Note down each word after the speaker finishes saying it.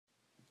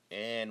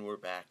And we're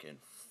back in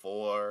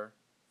 4,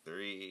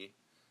 3,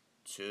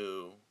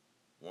 2,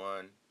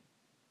 1.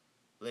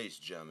 Ladies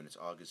and gentlemen, it's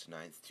August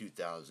 9th,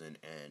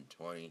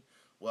 2020.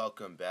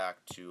 Welcome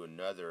back to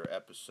another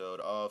episode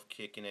of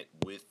Kicking It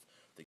with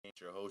the King.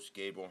 Your host,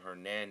 Gabriel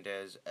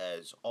Hernandez.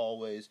 As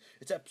always,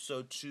 it's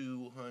episode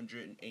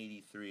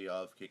 283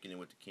 of Kicking It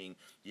with the King.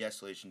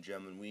 Yes, ladies and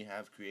gentlemen, we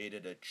have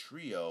created a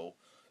trio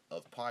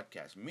of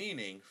podcasts,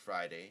 meaning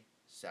Friday,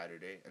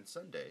 Saturday, and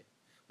Sunday.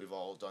 We've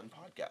all done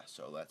podcasts,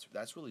 so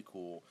that's really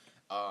cool.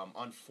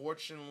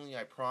 Unfortunately,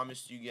 I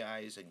promised you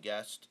guys a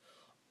guest.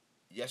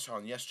 Yes,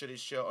 on yesterday's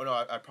show. Oh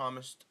no, I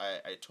promised.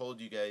 I told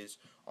you guys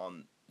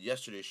on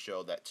yesterday's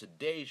show that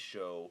today's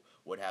show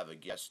would have a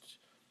guest,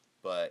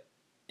 but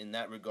in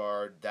that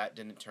regard, that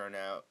didn't turn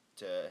out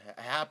to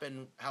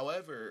happen.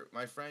 However,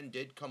 my friend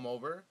did come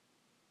over,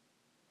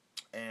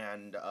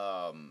 and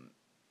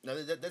now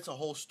that's a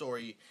whole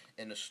story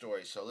in a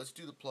story. So let's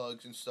do the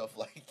plugs and stuff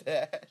like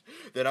that.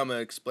 That I'm gonna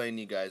explain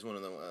to you guys one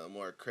of the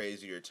more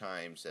crazier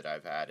times that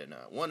I've had, and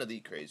one of the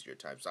crazier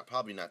times.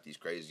 Probably not these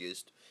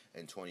craziest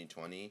in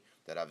 2020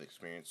 that I've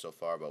experienced so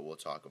far, but we'll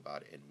talk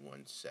about it in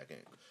 1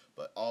 second.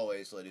 But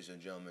always, ladies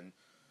and gentlemen,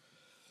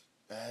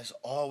 as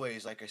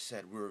always, like I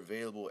said, we're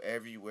available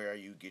everywhere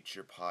you get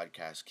your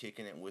podcast.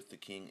 Kicking It with the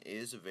King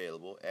is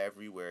available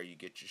everywhere you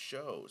get your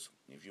shows.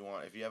 If you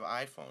have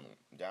iPhone,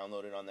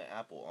 download it on the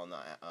Apple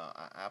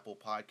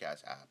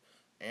Podcast app,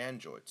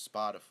 Android,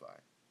 Spotify,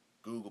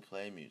 Google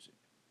Play Music,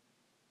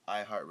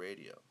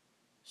 iHeartRadio,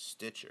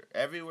 Stitcher,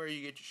 everywhere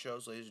you get your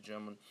shows, ladies and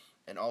gentlemen.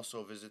 And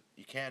also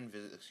you can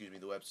visit,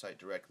 the website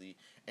directly,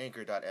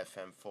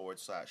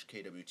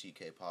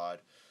 anchor.fm/KWTK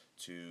pod,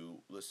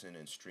 to listen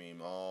and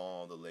stream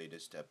all the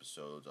latest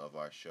episodes of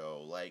our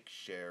show. Like,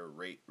 share,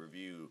 rate,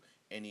 review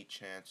any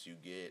chance you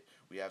get.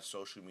 We have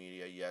social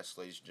media. Yes,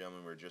 ladies and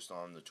gentlemen, we're just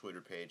on the Twitter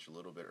page a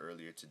little bit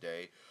earlier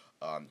today.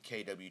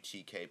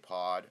 KWTK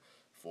pod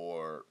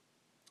for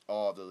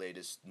all the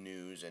latest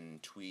news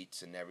and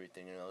tweets and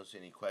everything else.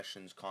 Any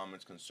questions,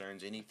 comments,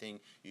 concerns,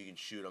 anything, you can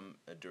shoot them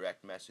a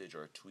direct message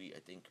or a tweet. I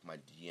think my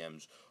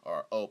DMs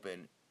are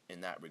open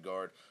in that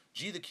regard.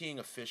 G the King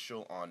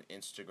Official on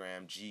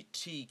Instagram,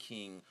 GT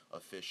King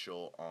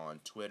Official on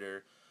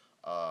Twitter,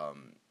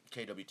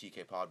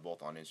 KWTK Pod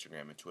both on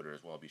Instagram and Twitter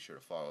as well. Be sure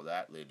to follow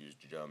that, ladies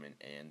and gentlemen,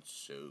 and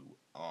so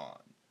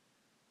on.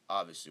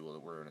 Obviously, we're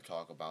going to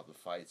talk about the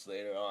fights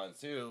later on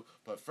too.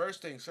 But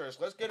first things first,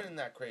 let's get into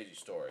that crazy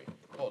story.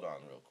 Hold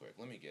on, real quick.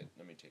 Let me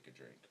take a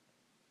drink.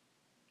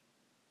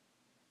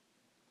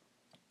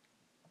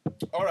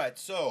 All right,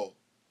 so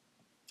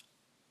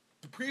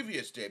the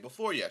previous day,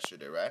 before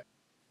yesterday, right?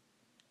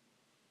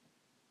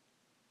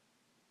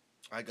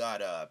 I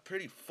got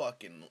pretty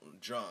fucking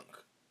drunk.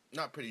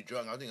 Not pretty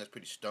drunk. I think I was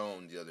pretty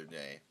stoned the other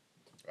day.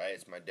 Right?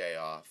 It's my day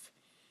off.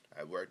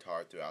 I worked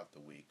hard throughout the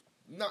week.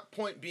 Not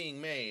point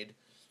being made.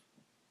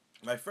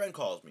 My friend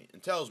calls me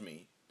and tells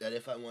me that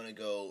if I want to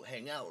go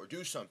hang out or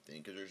do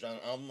something, because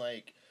I'm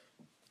like,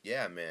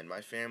 yeah, man,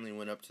 my family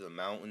went up to the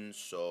mountains,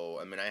 so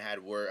I mean, I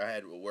had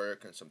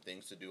work and some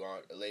things to do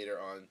on later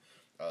on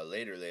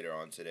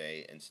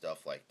today and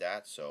stuff like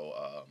that. So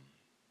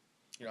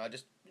I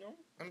just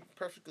I'm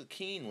perfectly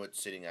keen with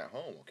sitting at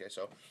home. Okay,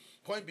 so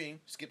point being,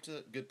 skip to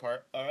the good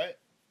part. All right,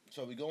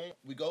 so we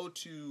go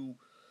to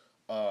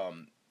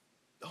um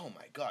oh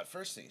my god,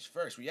 first things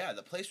first. Yeah,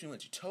 the place we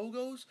went to,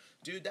 Togo's,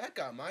 dude, that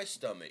got my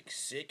stomach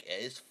sick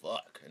as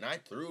fuck, and I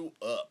threw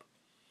up.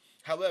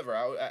 However,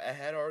 I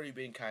had already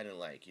been kind of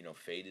like,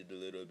 faded a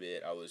little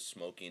bit. I was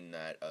smoking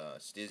that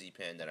Stizzy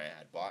pen that I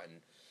had bought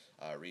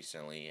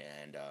recently,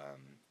 and I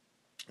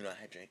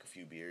had drank a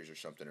few beers or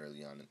something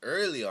early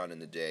on in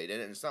the day.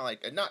 And it's not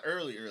like, not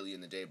early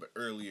in the day, but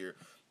earlier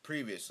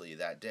previously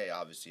that day,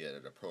 obviously at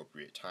an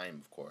appropriate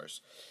time, of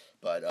course.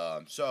 But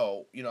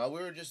so we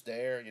were just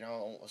there,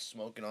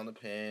 smoking on the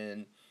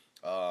pen.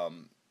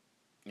 Um,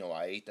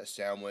 I ate the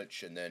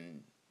sandwich, and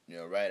then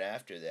right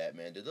after that,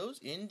 man, did those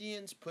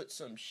Indians put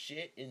some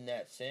shit in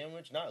that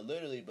sandwich? Not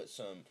literally, but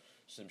some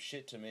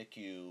shit to make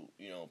you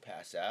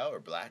pass out or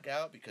black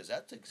out, because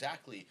that's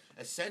exactly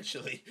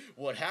essentially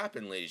what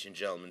happened, ladies and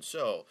gentlemen.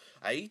 So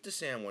I eat the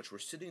sandwich. We're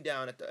sitting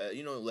down at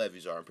the what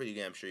levees are. I'm pretty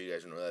damn sure you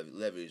guys know what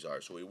levees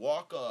are. So we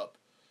walk up.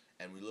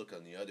 And we look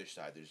on the other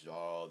side, there's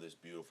all this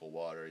beautiful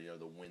water,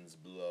 the wind's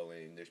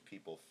blowing, there's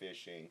people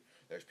fishing,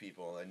 there's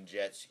people on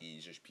jet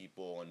skis, there's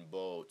people on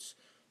boats,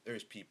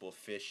 there's people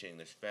fishing,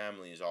 there's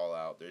families all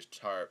out, there's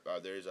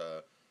there's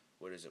a,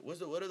 what is it,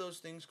 what are those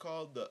things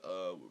called,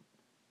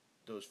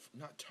 those,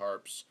 not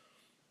tarps,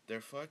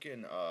 they're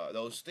fucking,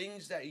 those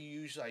things that you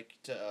use, like,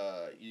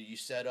 to, you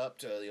set up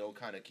to,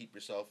 kind of keep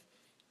yourself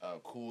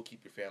cool,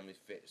 keep your family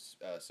fit,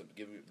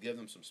 give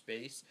them some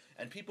space,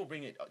 and people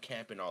bring it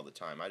camping all the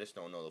time. I just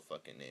don't know the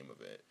fucking name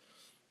of it.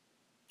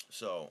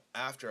 So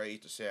after I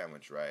eat the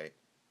sandwich, right,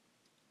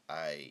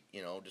 I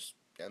just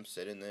I'm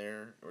sitting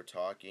there, we're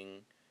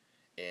talking,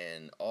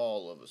 and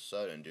all of a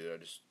sudden,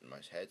 dude, my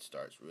head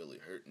starts really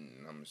hurting,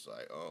 and I'm just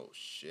like, oh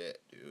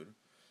shit, dude.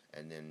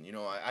 And then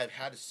I've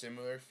had a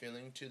similar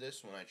feeling to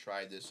this when I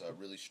tried this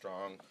really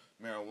strong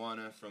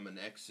marijuana from an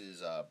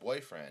ex's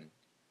boyfriend,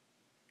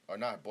 or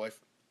not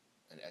boyfriend,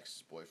 an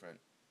ex's boyfriend.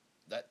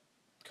 That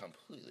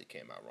completely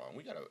came out wrong.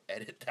 We gotta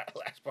edit that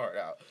last part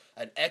out.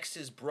 An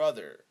ex's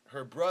brother,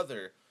 her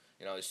brother,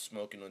 is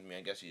smoking with me.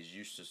 I guess he's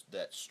used to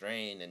that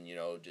strain, and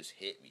just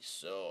hit me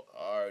so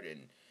hard,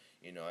 and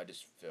I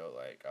just felt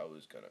like I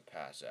was gonna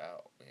pass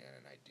out, man,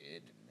 and I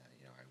did, and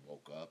I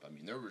woke up. I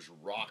mean, there was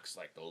rocks,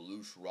 like the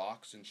loose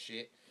rocks and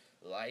shit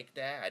like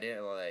that. I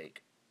didn't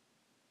like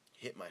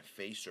hit my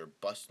face or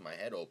bust my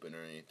head open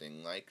or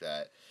anything like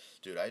that.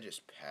 Dude, I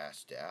just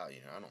passed out.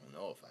 I don't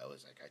know if I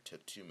was like, I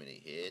took too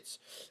many hits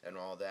and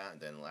all that.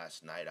 And then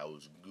last night I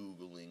was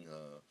Googling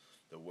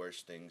the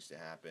worst things to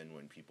happen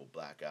when people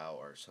black out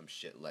or some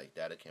shit like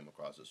that. I came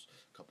across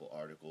a couple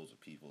articles of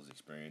people's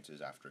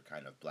experiences after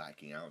kind of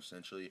blacking out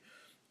essentially.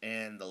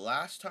 And the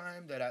last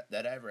time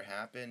that ever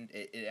happened,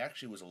 it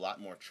actually was a lot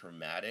more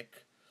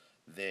traumatic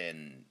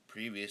than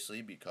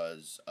previously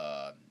because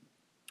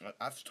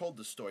I've told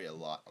the story a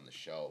lot on the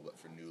show, but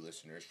for new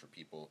listeners, for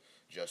people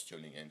just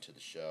tuning into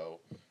the show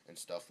and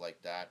stuff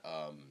like that,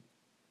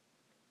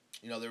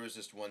 there was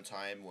this one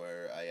time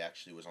where I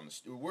actually was on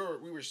the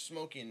we were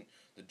smoking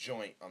the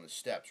joint on the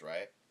steps,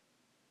 right?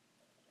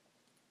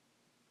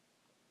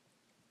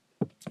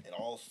 And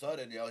all of a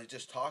sudden, he's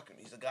just talking.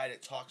 He's a guy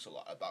that talks a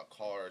lot about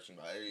cars and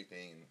about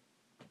everything,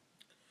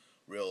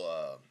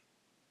 real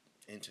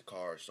into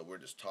cars. So we're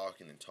just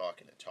talking and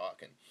talking and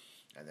talking,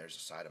 and there's a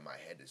side of my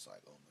head that's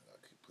like, oh my god,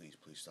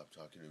 please stop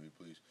talking to me,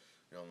 please.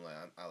 I'm like,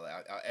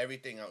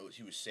 everything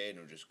he was saying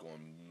was just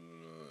going,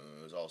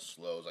 it was all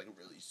slow. It was like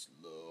really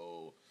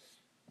slow,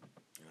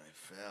 and I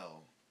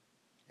fell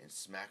and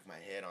smacked my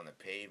head on the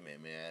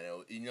pavement, man.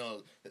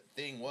 The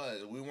thing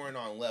was, we weren't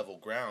on level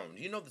ground.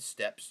 The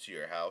steps to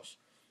your house?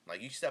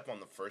 Like, you step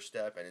on the first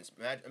step, and it's,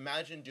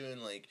 imagine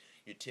doing, like,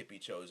 your tippy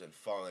toes and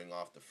falling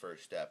off the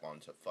first step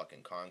onto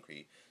fucking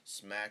concrete.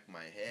 Smacked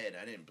my head.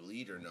 I didn't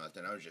bleed or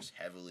nothing. I was just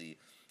heavily,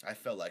 I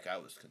felt like I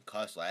was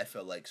concussed. Like, I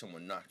felt like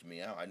someone knocked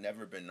me out. I've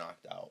never been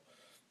knocked out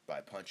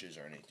by punches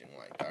or anything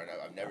like that.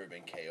 I've never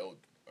been KO'd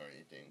or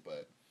anything,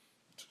 but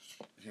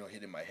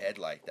hitting my head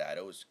like that,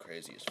 it was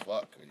crazy as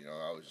fuck.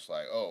 I was just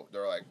like, oh,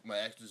 they're like, my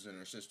exes and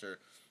her sister,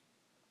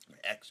 my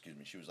ex, excuse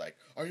me, she was like,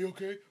 are you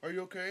okay? Are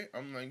you okay?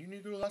 I'm like, you need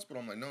to go to the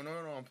hospital. I'm like, no,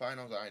 I'm fine.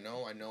 I was like, I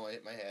know, I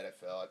hit my head, I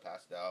fell, I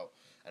passed out,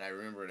 and I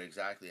remembered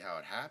exactly how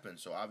it happened,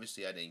 so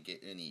obviously I didn't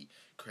get any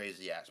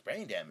crazy-ass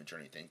brain damage or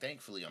anything.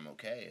 Thankfully, I'm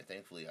okay, and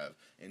thankfully I've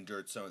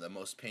endured some of the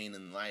most pain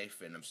in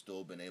life, and I've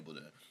still been able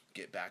to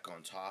get back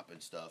on top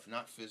and stuff.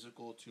 Not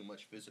physical, too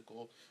much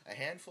physical, a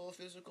handful of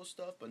physical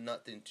stuff, but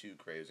nothing too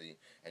crazy,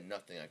 and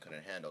nothing I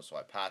couldn't handle, so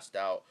I passed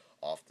out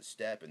off the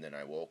step, and then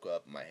I woke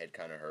up, and my head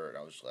kind of hurt.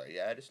 I was just like,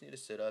 yeah, I just need to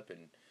sit up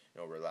and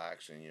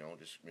relax and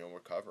just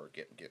recover,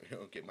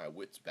 get my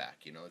wits back.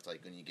 It's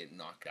like when you get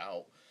knocked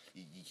out,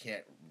 you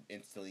can't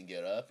instantly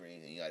get up or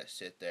anything. You got to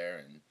sit there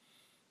and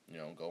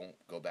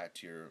go back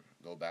to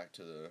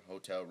the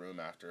hotel room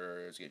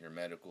afterwards, get your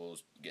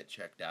medicals, get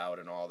checked out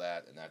and all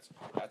that. And that's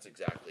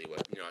exactly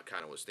what I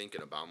kind of was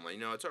thinking about. I'm like,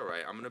 it's all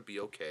right. I'm gonna be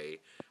okay.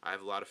 I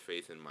have a lot of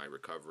faith in my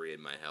recovery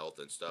and my health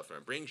and stuff. And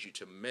it brings you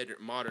to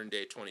modern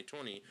day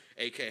 2020,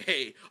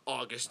 aka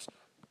August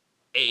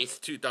 8th,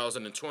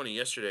 2020.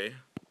 Yesterday.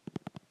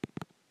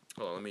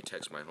 Hold on, let me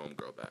text my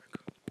homegirl back.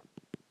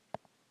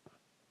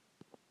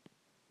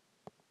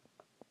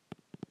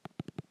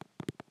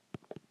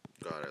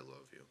 God, I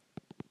love you.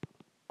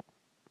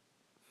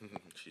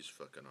 She's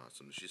fucking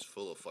awesome. She's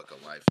full of fucking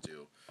life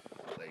too.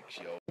 Like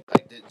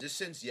just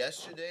since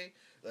yesterday,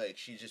 like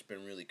she's just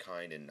been really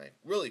kind and like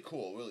really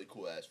cool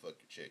ass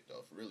fucking chick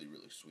though. Really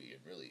sweet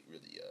and really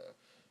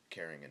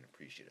caring and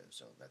appreciative.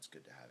 So that's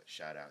good to have it.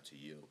 Shout out to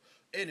you.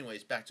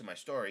 Anyways, back to my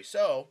story.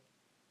 So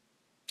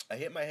I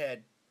hit my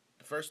head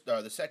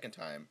the second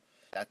time.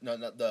 That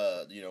not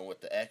the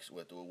with the ex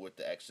with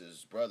the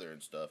ex's brother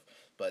and stuff.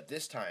 But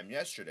this time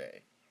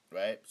yesterday,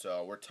 right?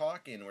 So we're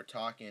talking.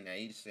 I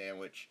eat a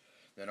sandwich.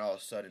 Then all of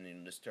a sudden,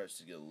 it starts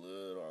to get a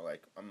little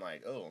like I'm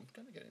like, oh, I'm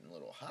kind of getting a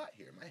little hot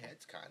here. My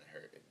head's kind of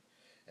hurting,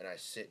 and I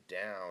sit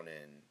down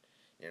and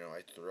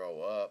I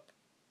throw up.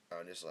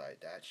 I'm just like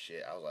that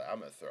shit. I was like, I'm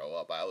gonna throw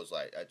up. I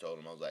told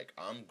him I was like,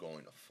 I'm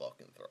going to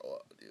fucking throw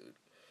up, dude,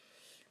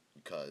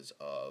 because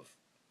of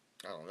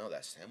I don't know,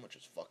 that sandwich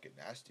is fucking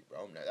nasty,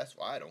 bro. That's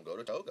why I don't go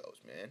to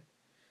Togo's, man.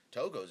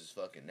 Togo's is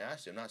fucking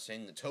nasty. I'm not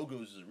saying that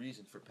Togo's is the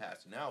reason for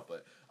passing out,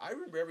 but I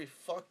remember every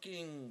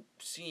fucking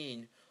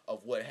scene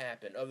of what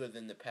happened, other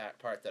than the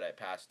part that I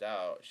passed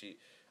out.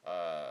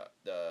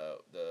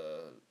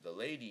 The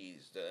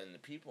ladies and the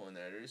people in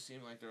there, they just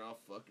seem like they're all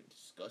fucking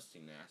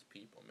disgusting ass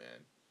people,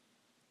 man.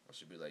 I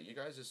should be like, you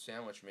guys'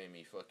 sandwich made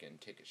me fucking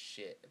take a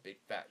shit, a big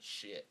fat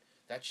shit.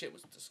 That shit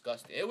was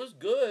disgusting. It was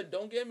good,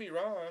 don't get me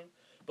wrong,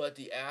 but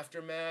the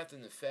aftermath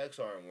and the effects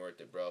aren't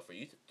worth it, bro. For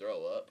you to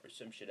throw up or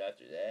some shit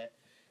after that.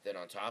 Then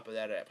on top of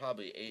that, I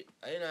probably ate.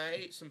 I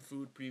ate some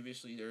food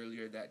previously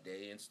earlier that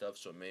day and stuff,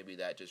 so maybe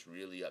that just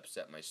really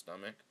upset my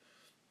stomach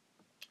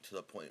to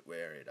the point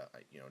where it,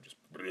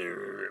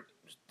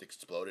 just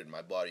exploded.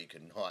 My body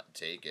could not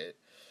take it.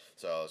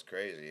 So it was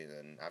crazy. And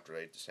then after I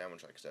ate the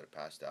sandwich, like I said, I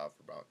passed out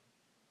for about,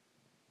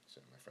 so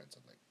my friend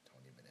said like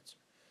 20 minutes,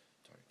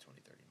 30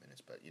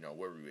 minutes. But, you know,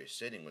 where we were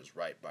sitting was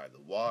right by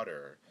the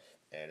water.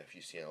 And if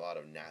you see a lot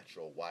of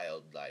natural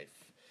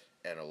wildlife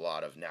and a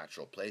lot of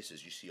natural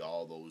places, you see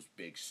all those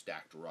big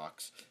stacked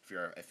rocks.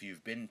 If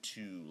you've been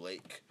to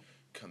Lake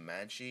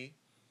Comanche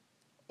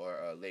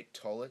or Lake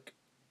Tolek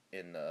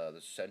in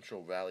the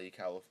Central Valley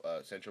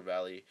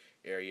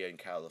area in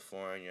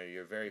California,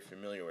 you're very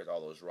familiar with all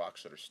those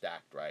rocks that are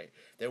stacked, right?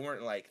 They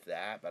weren't like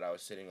that, but I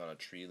was sitting on a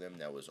tree limb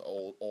that was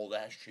old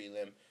ass tree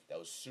limb that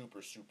was super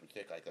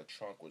thick, like the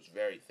trunk was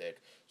very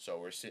thick.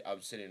 So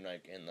I'm sitting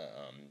like in the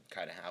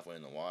kind of halfway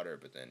in the water,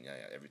 but then yeah,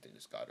 everything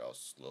just got all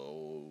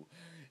slow,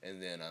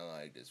 and then I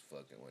like just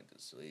fucking went to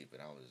sleep,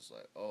 and I was just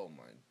like, oh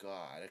my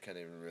god, I can't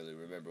even really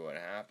remember what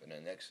happened.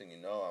 And next thing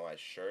you know, my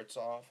shirt's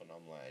off, and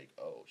I'm like,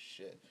 oh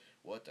shit,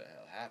 what the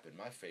hell happened?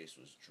 My face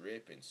was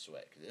dripping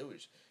sweat because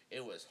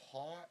it was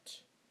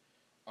hot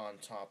on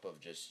top of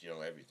just, you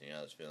know, everything.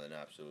 I was feeling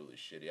absolutely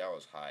shitty. I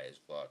was high as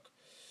fuck.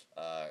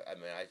 I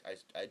mean,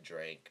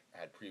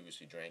 had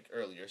previously drank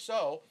earlier.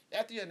 So,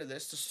 at the end of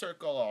this, to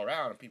circle all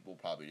around, people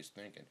probably just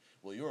thinking,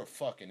 well, you're a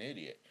fucking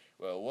idiot.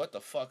 Well, what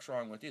the fuck's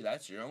wrong with you?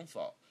 That's your own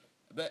fault.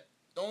 But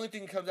the only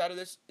thing that comes out of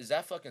this is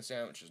that fucking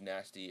sandwich was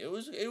nasty. It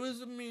was,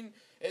 I mean,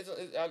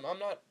 I'm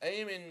not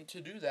aiming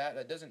to do that.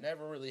 That doesn't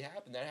never really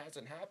happen. That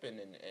hasn't happened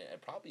in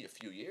probably a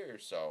few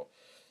years. So,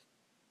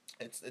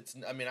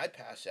 I mean, I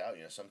pass out,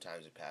 you know,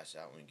 sometimes I pass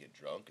out when we get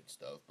drunk and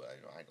stuff, but,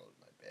 you know, I go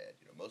to my bed,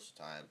 you know, most of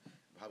the time,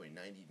 probably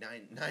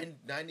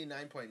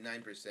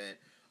 99.9%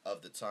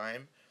 of the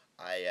time,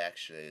 I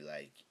actually,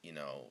 like, you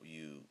know,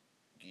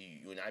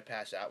 when I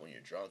pass out when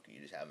you're drunk and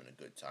you're just having a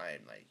good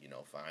time, like, you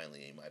know,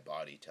 finally my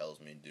body tells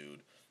me,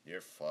 dude,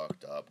 you're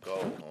fucked up, go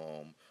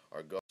home,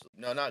 or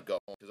no, not go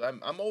home, because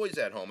I'm always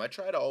at home. I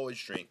try to always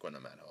drink when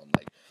I'm at home.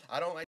 Like, I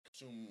don't like to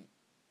consume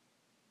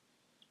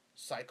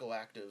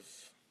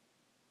psychoactive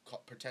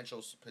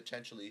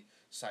potentially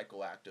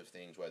psychoactive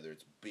things, whether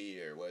it's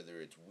beer, whether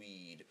it's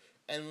weed,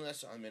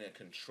 unless I'm in a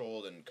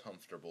controlled and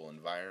comfortable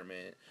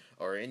environment,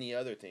 or any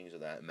other things of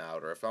that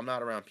matter. If I'm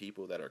not around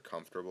people that are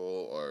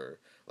comfortable, or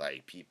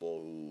like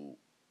people who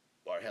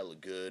are hella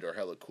good or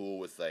hella cool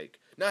with, like,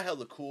 not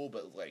hella cool,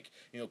 but like,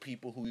 you know,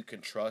 people who you can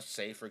trust.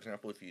 Say, for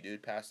example, if you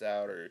did pass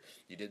out, or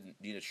you didn't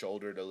need a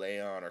shoulder to lay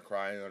on or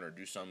cry on or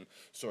do some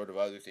sort of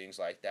other things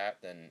like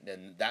that,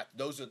 then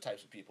those are the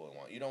types of people I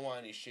want. You don't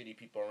want any shitty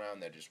people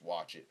around that just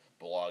watch it,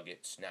 blog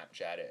it,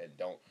 Snapchat it, and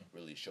don't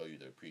really show you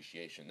their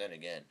appreciation. Then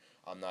again,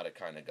 I'm not a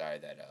kind of guy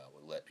that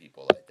would let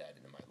people like that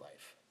into my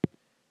life.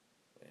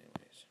 But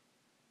anyways.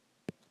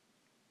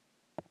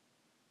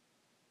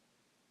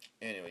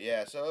 Anyway,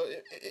 yeah, so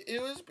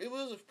it was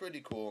pretty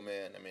cool,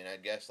 man. I mean, I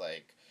guess,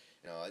 like,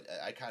 you know,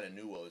 I kind of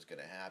knew what was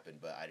gonna happen,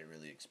 but I didn't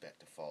really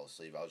expect to fall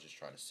asleep. I was just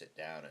trying to sit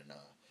down and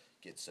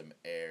get some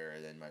air.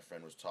 And then my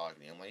friend was talking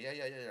to me. I'm like, yeah,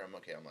 I'm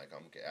okay. I'm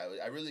okay.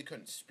 I really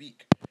couldn't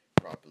speak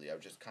properly. I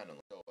was just kind of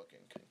so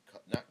fucking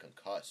not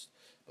concussed,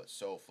 but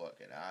so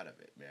fucking out of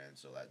it, man.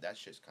 So that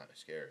shit's kind of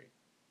scary.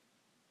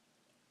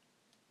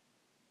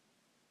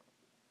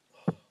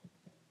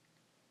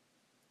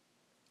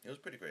 It was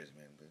pretty crazy,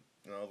 man. But,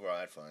 you know, overall,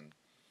 I had fun.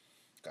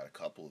 Got a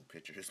couple of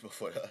pictures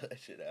before that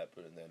shit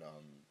happened, and then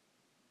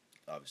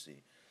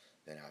obviously,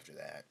 then after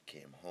that,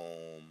 came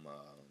home,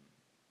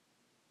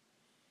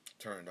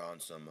 turned on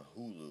some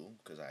Hulu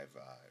because I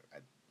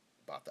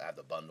have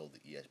the bundle, the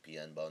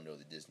ESPN bundle,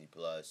 the Disney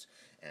Plus,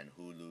 and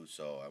Hulu.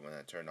 So when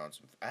I turned on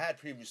some, I had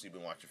previously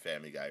been watching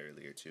Family Guy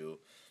earlier too,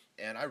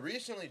 and I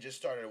recently just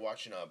started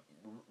watching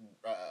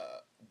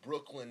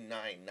Brooklyn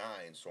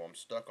Nine-Nine. So I'm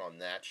stuck on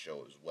that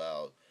show as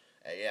well.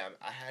 Yeah,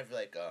 I have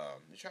like I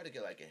try to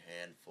get like a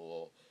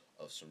handful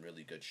of some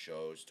really good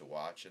shows to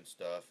watch and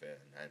stuff,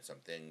 and some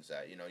things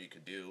that, you know, you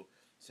could do.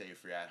 Say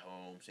if you're at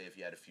home, say if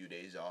you had a few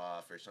days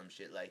off or some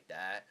shit like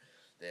that,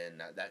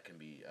 then that can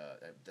be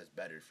that's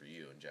better for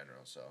you in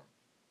general. So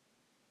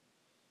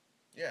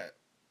yeah,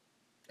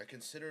 I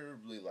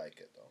considerably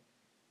like it though.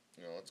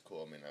 You know, it's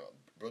cool. I mean,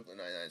 Brooklyn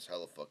Nine-Nine is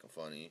hella fucking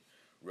funny.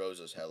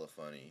 Rosa's hella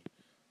funny.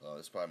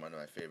 It's probably one of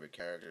my favorite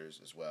characters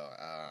as well.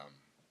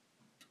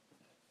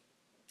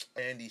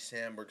 Andy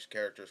Samberg's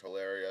character is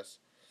hilarious.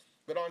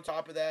 But on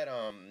top of that,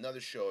 another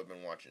show I've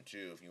been watching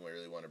too, if you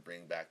really want to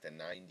bring back the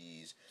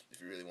 90s,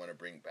 if you really want to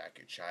bring back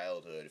your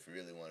childhood, if you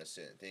really want to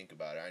sit and think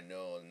about it. I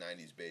know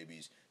 90s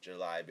babies,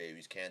 July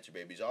babies, Cancer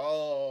babies,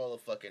 all the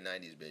fucking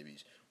 90s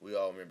babies. We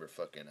all remember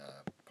fucking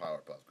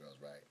Powerpuff Girls,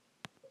 right?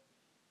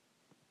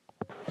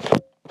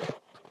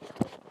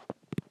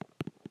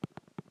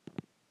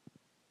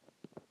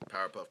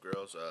 Powerpuff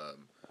Girls,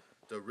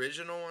 the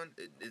original one,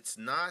 it's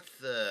not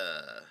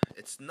the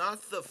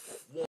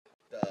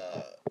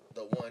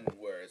the one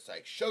where it's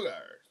like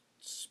sugar,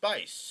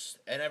 spice,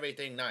 and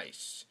everything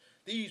nice.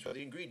 These were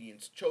the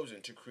ingredients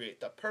chosen to create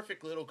the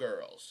perfect little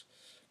girls.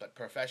 But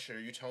Professor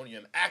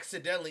Utonium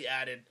accidentally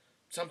added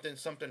something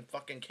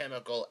fucking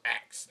chemical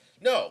X.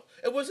 No,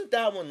 it wasn't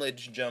that one,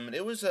 ladies and gentlemen.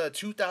 It was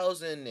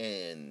 2000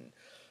 and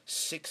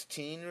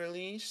 16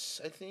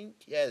 release, I think.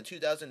 Yeah, the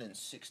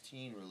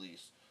 2016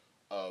 release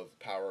of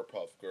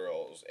Powerpuff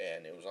Girls,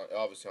 and it was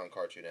obviously on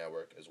Cartoon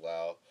Network as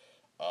well.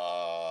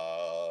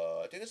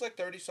 I think it's like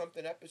 30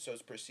 something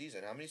episodes per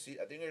season. How many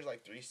I think there's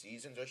like 3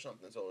 seasons or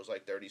something, so it was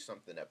like 30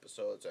 something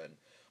episodes, and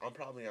I'm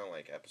probably on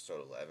like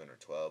episode 11 or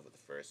 12 of the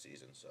first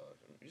season, so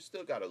you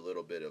still got a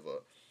little bit of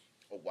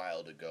a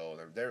while to go.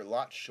 They're a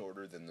lot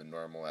shorter than the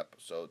normal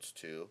episodes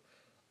too.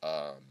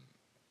 Um,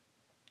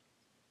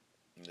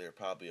 they're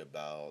probably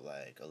about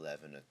like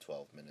 11 to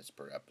 12 minutes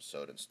per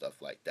episode and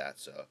stuff like that.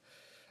 So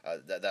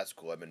that's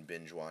cool. I've been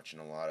binge watching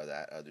a lot of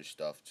that other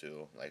stuff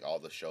too, like all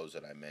the shows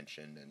that I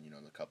mentioned, and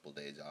the couple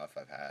days off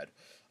I've had,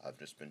 I've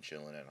just been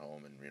chilling at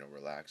home and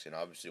relaxing.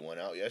 Obviously went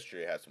out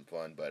yesterday, had some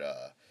fun, but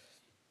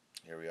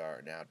here we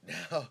are now,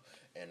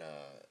 and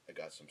I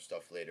got some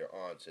stuff later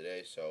on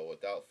today. So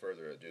without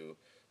further ado,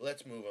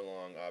 let's move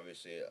along.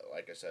 Obviously,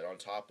 like I said, on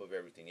top of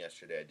everything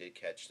yesterday, I did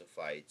catch the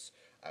fights.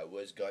 I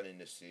was gunning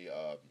to see.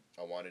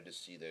 I wanted to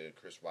see the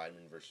Chris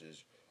Weidman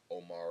versus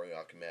Omari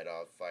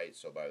Akhmedov fight.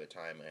 So by the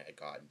time I had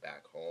gotten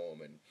back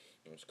home and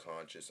was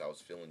conscious, I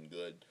was feeling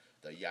good.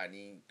 The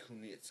Yani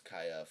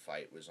Kunitskaya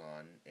fight was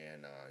on,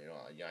 and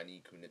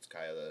Yani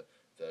Kunitskaya,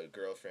 the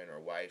girlfriend or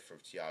wife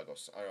of Tiago.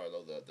 I don't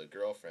know, the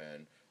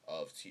girlfriend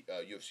of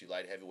UFC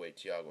light heavyweight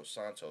Thiago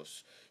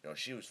Santos.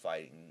 She was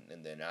fighting,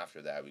 and then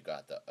after that we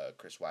got the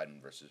Chris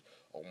Weidman versus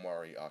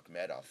Omari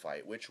Akhmedov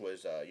fight, which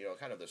was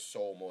kind of the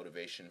sole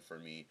motivation for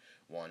me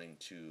wanting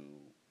to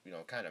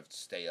kind of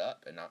stay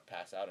up and not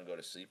pass out and go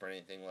to sleep or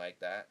anything like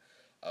that.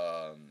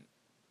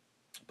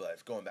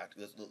 But going back to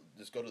this,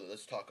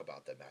 let's talk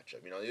about that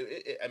matchup.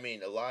 I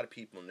mean, a lot of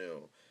people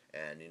knew,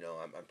 and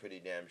I'm pretty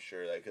damn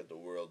sure like the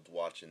world's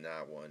watching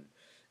that one,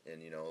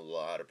 and a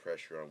lot of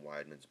pressure on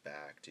Weidman's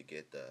back to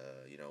get the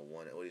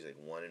one. What he's like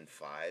 1-5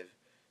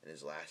 in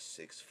his last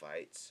 6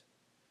 fights,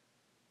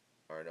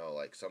 or no,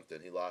 like something.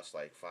 He lost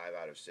like 5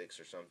 out of 6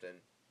 or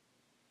something.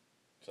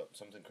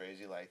 Something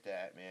crazy like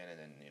that, man, and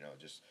then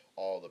just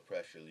all the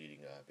pressure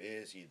leading up.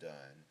 Is he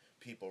done?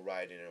 People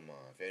writing him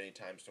off.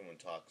 Anytime someone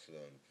talks to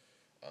them,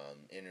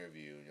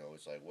 interview,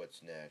 it's like,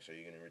 what's next? Are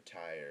you gonna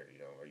retire?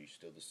 Are you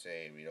still the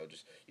same?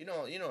 Just what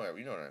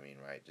I mean,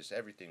 right? Just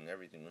everything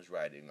was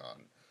riding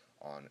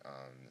on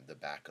the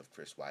back of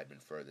Chris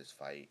Weidman for this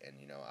fight, and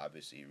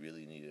obviously he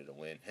really needed a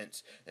win.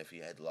 Hence, if he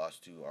had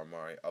lost to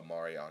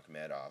Omari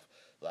Akhmedov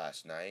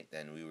last night,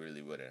 then we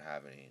really wouldn't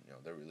have any.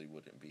 There really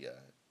wouldn't be a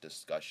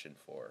discussion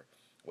for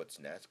what's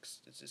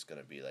next. It's just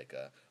gonna be like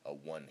a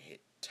one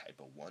hit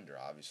type of wonder.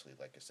 Obviously,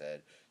 like I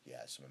said, he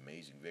has some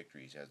amazing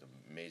victories. He has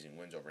amazing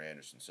wins over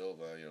Anderson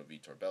Silva,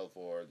 Vitor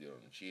Belfort,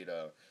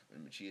 Machida.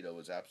 When Machida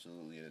was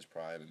absolutely in his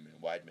prime, and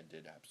Weidman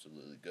did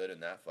absolutely good in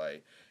that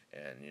fight.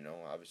 And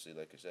obviously,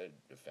 like I said,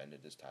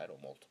 defended his title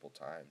multiple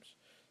times.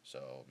 So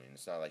I mean,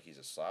 it's not like he's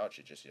a slouch.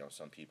 It's just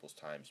some people's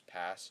times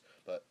pass.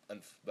 But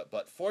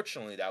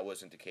fortunately, that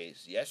wasn't the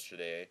case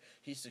yesterday.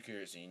 He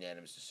secured a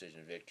unanimous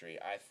decision victory.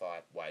 I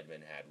thought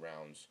Weidman had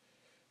rounds.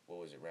 What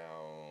was it,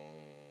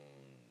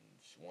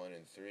 rounds 1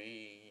 and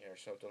 3 or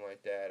something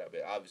like that? I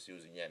mean, obviously, it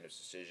was a unanimous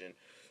decision.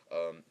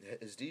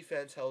 His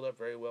defense held up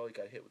very well. He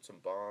got hit with some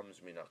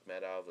bombs. I mean,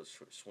 Akhmedov was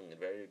swinging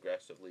very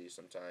aggressively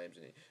sometimes,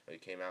 and he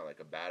came out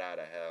like a bat out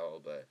of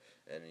hell.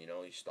 And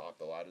he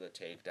stopped a lot of the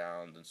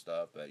takedowns and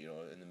stuff. But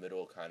in the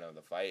middle kind of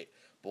the fight,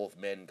 both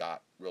men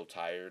got real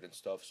tired and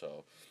stuff.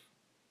 So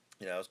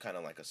it was kind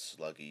of like a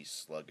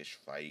sluggish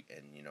fight.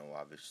 And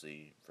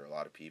obviously for a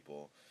lot of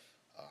people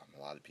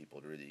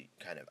really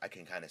I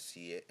can kind of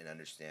see it and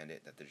understand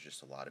it, that there's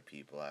just a lot of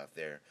people out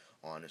there,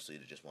 honestly,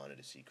 that just wanted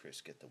to see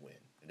Chris get the win.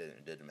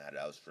 It didn't matter.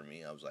 That was for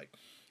me.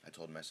 I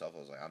told myself, I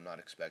was like, I'm not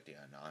expecting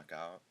a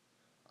knockout.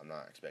 I'm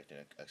not expecting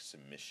a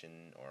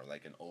submission or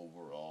like an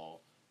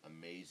overall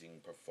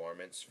amazing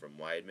performance from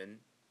Weidman.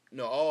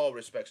 No, all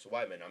respects to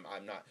Weidman.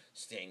 I'm not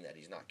saying that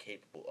he's not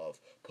capable of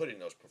putting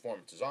those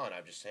performances on.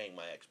 I'm just saying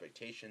my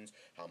expectations,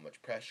 how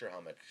much pressure,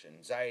 how much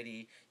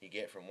anxiety you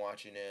get from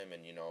watching him,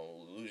 and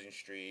losing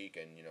streak,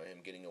 and him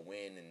getting a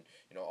win,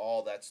 and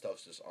all that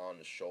stuff's just on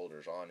his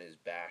shoulders, on his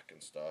back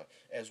and stuff,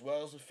 as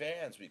well as the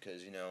fans,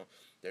 because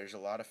there's a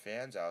lot of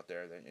fans out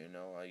there that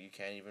you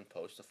can't even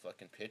post a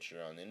fucking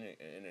picture on the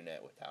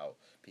internet without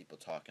people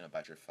talking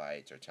about your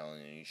fights or telling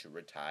you should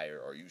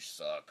retire or you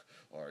suck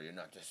or you're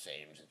not the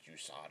same since you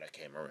saw that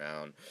came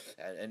around.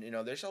 And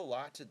there's a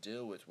lot to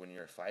do with when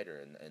you're a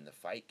fighter in the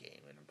fight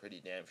game, and I'm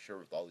pretty damn sure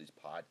with all these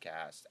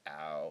podcasts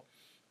out,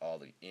 all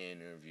the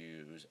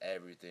interviews,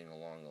 everything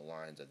along the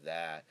lines of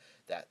that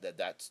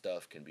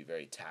stuff can be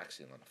very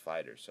taxing on a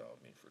fighter. So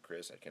I mean, for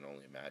Chris, I can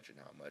only imagine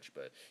how much.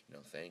 But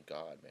thank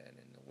God, man,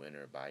 and the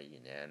winner by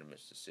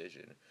unanimous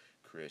decision,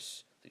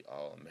 Chris, the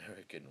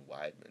All-American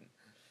Weidman.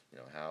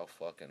 How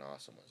fucking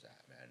awesome was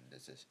that, man?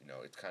 This is,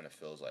 it kind of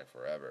feels like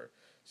forever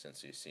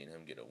since we've seen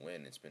him get a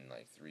win. It's been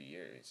like 3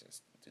 years,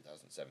 since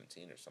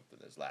 2017 or something.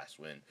 His last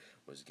win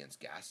was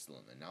against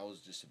Gastelum, and I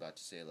was just about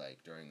to say,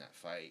 like, during that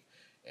fight,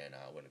 and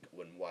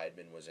when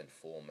Weidman was in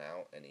full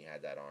mount and he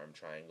had that arm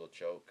triangle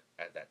choke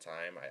at that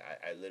time,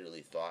 I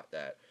literally thought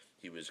that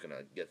he was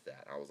gonna get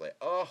that. I was like,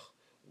 oh,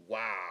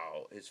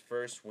 wow, his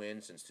first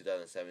win since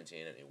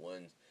 2017, and he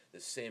won the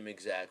same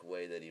exact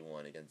way that he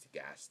won against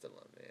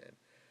Gastelum, man.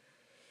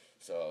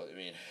 So I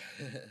mean,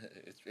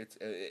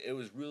 it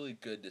was really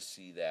good to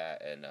see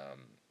that, and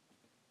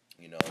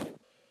you know,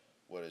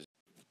 what is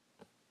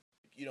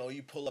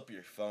you pull up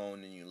your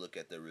phone and you look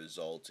at the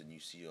results and you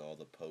see all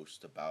the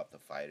posts about the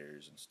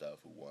fighters and stuff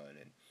who won,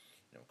 and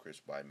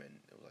Chris Weidman.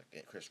 It was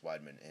like Chris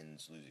Weidman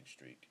ends losing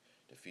streak,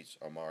 defeats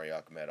Omari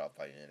Akhmedov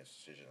by unanimous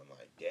decision. I'm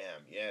like,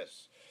 damn,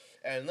 yes.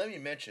 And let me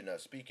mention,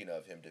 speaking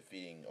of him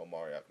defeating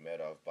Omari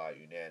Akhmedov by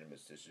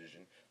unanimous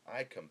decision,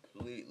 I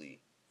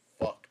completely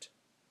fucked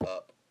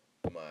up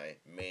my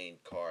main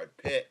card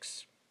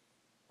picks.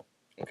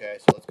 Okay,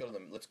 so let's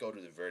go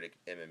to the Verdict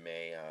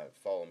MMA.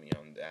 Follow me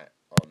on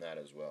that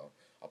as well.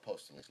 I'll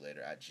post the link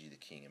later at G the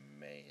King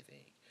MMA. I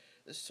think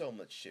there's so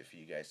much shit for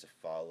you guys to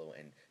follow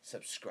and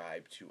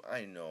subscribe to.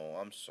 I know.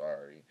 I'm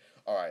sorry.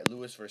 All right,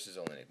 Lewis versus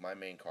Oleinik. My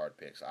main card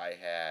picks. I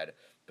had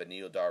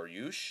Beneil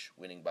Dariush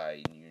winning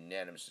by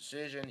unanimous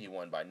decision. He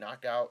won by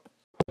knockout.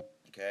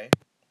 Okay.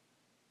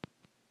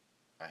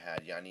 I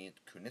had Yanni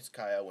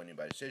Kunitskaya winning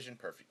by decision.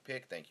 Perfect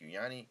pick. Thank you,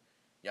 Yanni.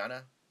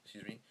 Yana.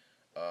 Excuse me.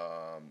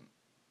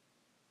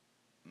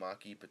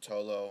 Maki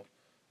Pitolo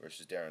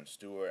versus Darren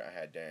Stewart. I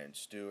had Darren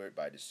Stewart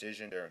by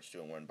decision. Darren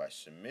Stewart won by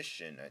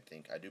submission,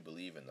 I do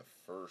believe, in the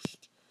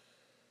first.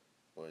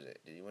 What was it?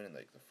 Did he win in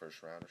like the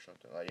first round or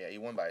something? Yeah, he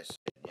won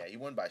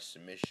by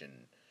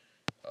submission.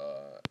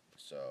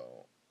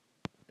 So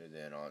and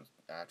then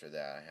after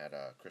that, I had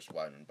Chris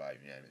Weidman by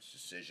unanimous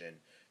decision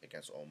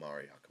against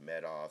Omari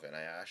Akhmedov, and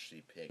I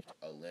actually picked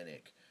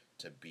Oleinik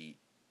to beat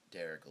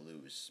Derek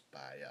Lewis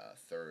by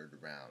third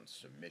round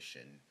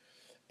submission.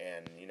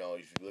 And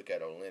if you look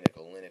at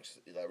Oleinik's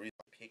the reason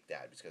I picked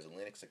that because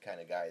Oleinik's the kind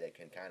of guy that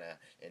can kind of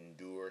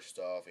endure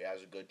stuff. He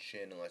has a good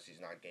chin unless he's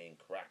not getting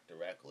cracked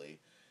directly,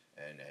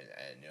 and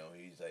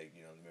he's like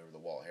remember the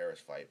Walt Harris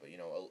fight, but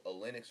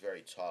Oleinik's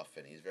very tough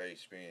and he's very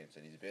experienced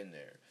and he's been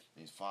there.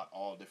 He's fought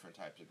all different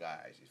types of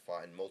guys. He's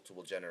fought in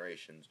multiple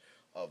generations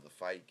of the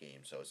fight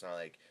game, so it's not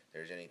like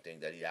there's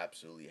anything that he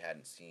absolutely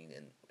hadn't seen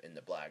in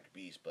the Black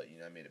Beast. But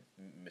I made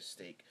a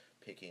mistake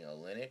picking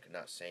Oleinik.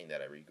 Not saying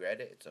that I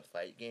regret it. It's a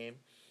fight game.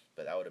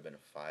 But that would have been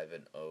a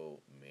 5-0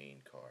 main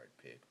card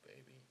pick,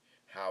 baby.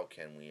 How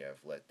can we have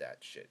let that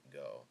shit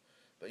go?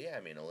 But yeah,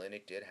 I mean,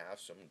 Oleinik did have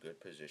some good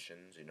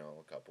positions.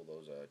 A couple of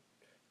those,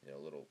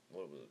 little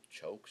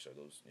chokes or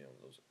those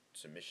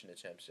submission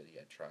attempts that he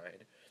had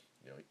tried.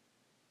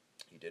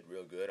 He did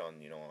real good on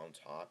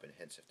top, and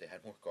hence if they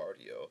had more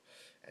cardio,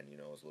 and it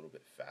was a little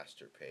bit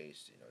faster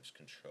paced. Just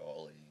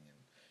controlling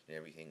and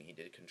everything. He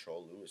did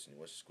control Lewis, and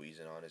he was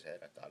squeezing on his head.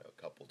 I thought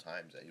a couple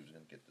times that he was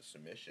going to get the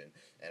submission,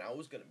 and I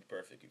was going to be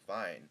perfectly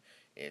fine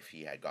if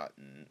he had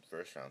gotten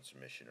first round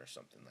submission or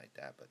something like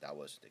that. But that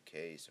wasn't the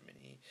case. I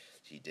mean,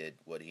 he did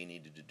what he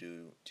needed to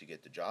do to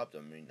get the job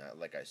done. I mean,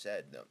 like I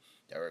said,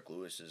 Derek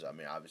Lewis is. I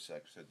mean, obviously,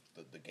 like I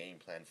said, the game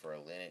plan for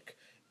Oleinik,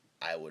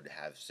 I would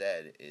have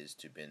said, is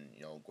to been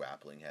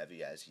grappling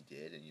heavy as he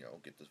did, and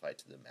get the fight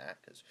to the mat,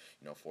 because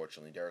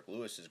fortunately Derek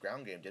Lewis's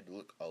ground game did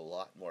look a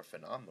lot more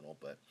phenomenal.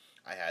 But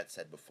I had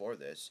said before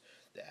this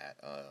that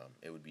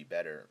it would be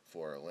better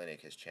for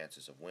Oleinik. His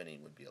chances of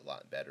winning would be a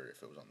lot better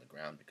if it was on the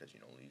ground, because you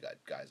got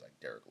guys like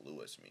Derek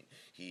Lewis. I mean,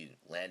 he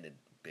landed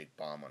big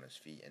bomb on his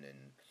feet, and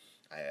then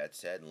I had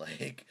said,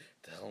 like,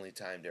 the only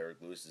time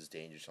Derek Lewis is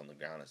dangerous on the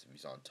ground is if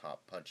he's on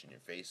top punching your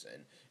face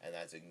in, and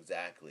that's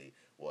exactly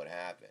what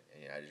happened.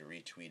 And I just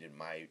retweeted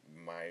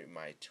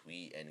my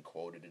tweet and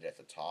quoted it at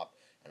the top,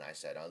 and I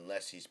said,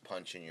 unless he's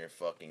punching your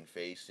fucking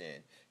face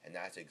in, and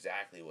that's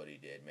exactly what he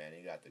did, man.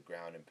 He got the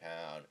ground and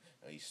pound.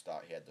 He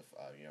stopped. He had the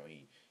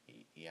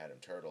he had him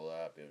turtle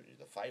up.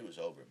 The fight was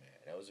over, man.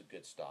 That was a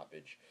good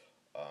stoppage.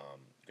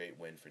 Great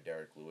win for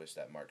Derek Lewis.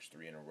 That marks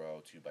 3 in a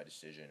row, 2 by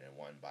decision and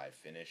 1 by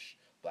finish.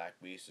 Black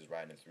Beast is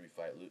riding a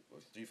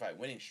three-fight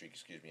winning streak,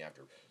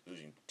 after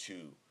losing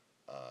 2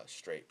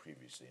 straight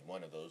previously, and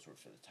one of those were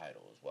for the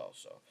title as well.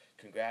 So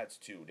congrats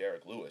to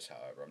Derek Lewis.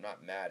 However, I'm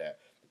not mad at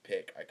the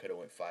pick. I could have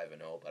went 5-0,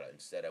 but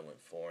instead I went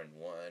 4-1.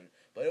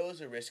 But it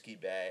was a risky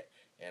bet,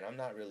 and I'm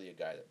not really a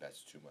guy that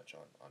bets too much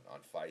on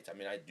fights. I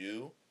mean, I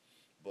do.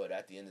 But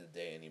at the end of the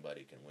day,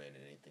 anybody can win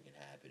and anything can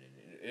happen.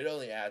 And it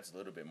only adds a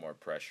little bit more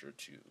pressure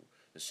to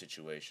the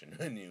situation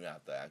when you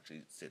have to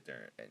actually sit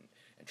there and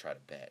try to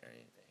bet or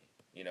anything.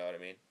 You know what I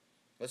mean?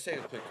 Let's take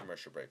a quick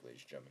commercial break,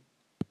 ladies and gentlemen.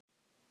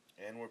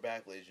 And we're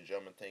back, ladies and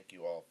gentlemen. Thank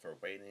you all for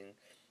waiting.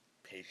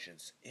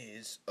 Patience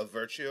is a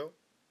virtue.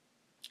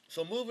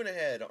 So moving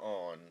ahead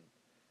on,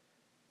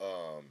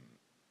 um,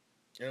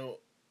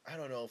 I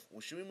don't know.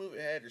 Should we move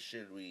ahead or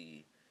should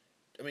we?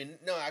 I mean,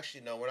 no,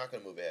 actually, no. We're not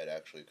going to move ahead,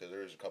 actually, because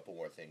there's a couple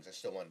more things. I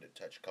still wanted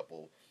to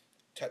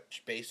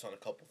touch base on a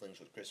couple things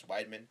with Chris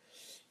Weidman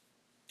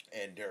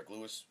and Derek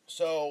Lewis.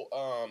 So,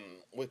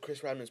 with Chris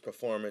Weidman's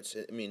performance,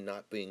 I mean,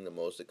 not being the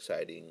most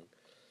exciting,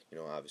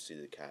 obviously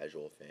the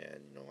casual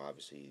fan,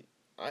 obviously,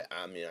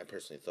 I mean, I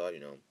personally thought,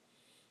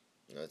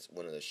 it's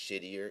one of the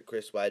shittier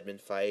Chris Weidman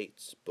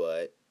fights,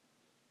 but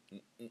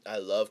I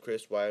love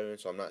Chris Weidman,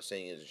 so I'm not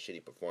saying it's a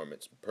shitty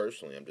performance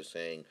personally. I'm just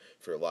saying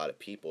for a lot of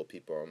people,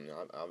 I mean,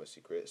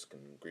 obviously Chris can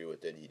agree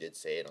with it. He did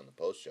say it on the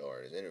post show or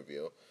in his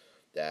interview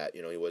that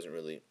he wasn't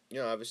really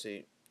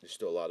obviously there's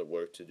still a lot of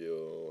work to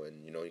do,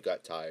 and he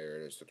got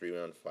tired. It's a 3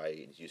 round fight.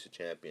 He's used to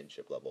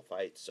championship level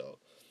fights, so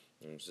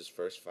it was his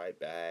first fight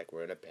back.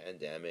 We're in a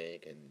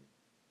pandemic, and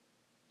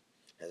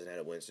hasn't had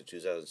a win since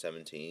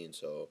 2017.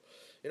 So,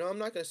 I'm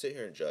not gonna sit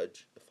here and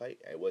judge the fight.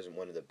 It wasn't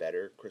one of the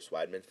better Chris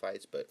Weidman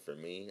fights, but for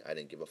me, I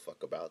didn't give a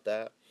fuck about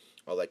that.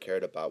 All I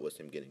cared about was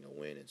him getting a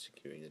win and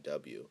securing the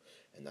W,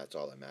 and that's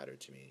all that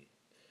mattered to me.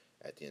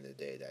 At the end of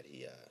the day, that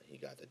he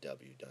got the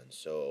W done.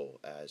 So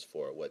as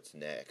for what's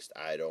next,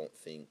 I don't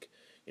think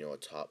a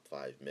top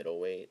 5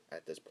 middleweight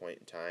at this point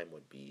in time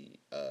would be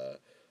a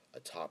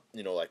top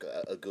like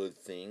a good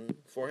thing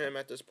for him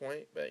at this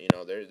point. But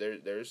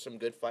there's some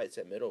good fights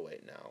at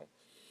middleweight now.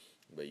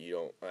 But you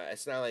don't.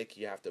 It's not like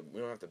you have to.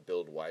 We don't have to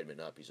build Weidman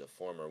up. He's a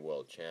former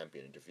world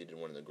champion and defeated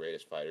one of the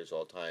greatest fighters of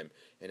all time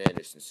in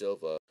Anderson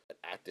Silva.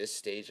 At this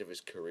stage of his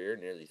career,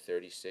 nearly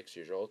 36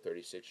 years old,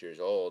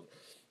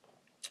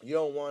 you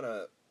don't want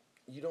to.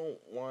 You don't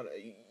want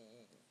to.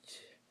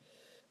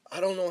 I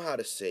don't know how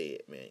to say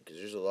it, man, because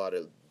there's a lot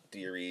of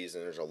theories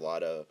and there's a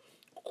lot of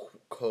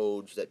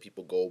codes that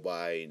people go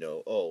by.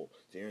 Oh,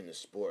 they're in the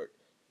sport.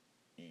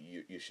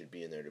 You should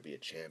be in there to be a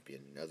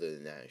champion. Other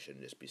than that, you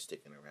shouldn't just be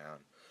sticking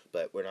around.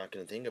 But we're not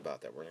going to think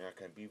about that. We're not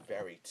going to be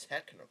very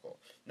technical.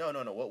 No.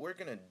 What we're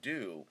going to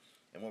do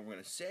and what we're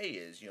going to say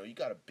is, you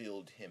got to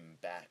build him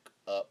back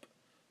up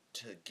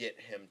to get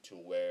him to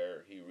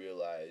where he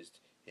realized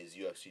his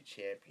UFC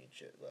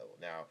championship level.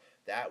 Now,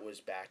 that was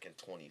back in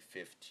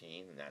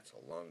 2015, and that's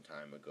a long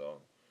time ago.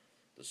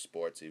 The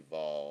sport's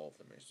evolved.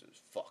 I mean, there's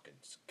just fucking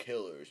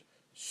killers,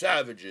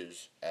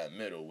 savages at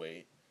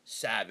middleweight,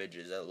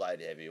 savages at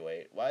light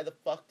heavyweight. Why the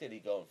fuck did he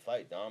go and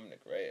fight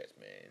Dominic Reyes,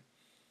 man?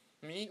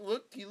 I mean,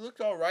 he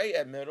looked all right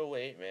at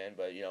middleweight, man.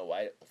 But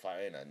why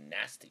fighting a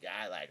nasty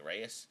guy like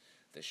Reyes,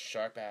 the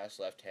sharp ass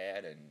left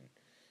hand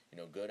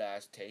and good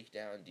ass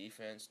takedown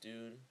defense,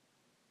 dude?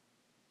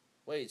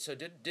 Wait, so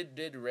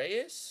did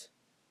Reyes?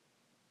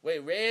 Wait,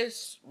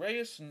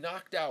 Reyes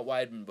knocked out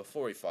Weidman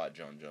before he fought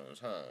John Jones,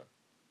 huh?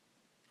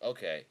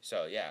 Okay,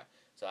 so yeah,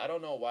 so I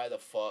don't know why the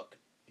fuck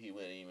he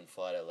wouldn't even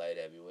fight at light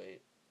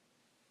heavyweight.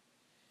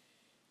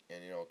 And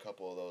a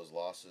couple of those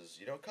losses,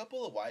 a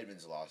couple of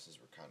Weidman's losses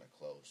were kind of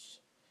close.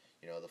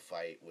 The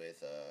fight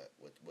with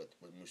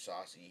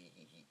Mousasi,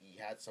 he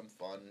had some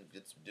fun,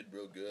 did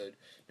real good.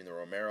 In the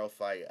Romero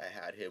fight, I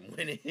had him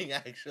winning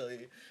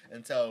actually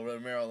until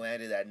Romero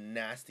landed that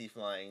nasty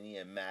flying knee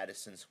in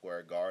Madison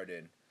Square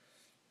Garden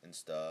and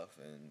stuff.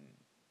 And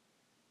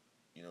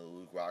the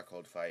Luke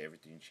Rockhold fight,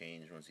 everything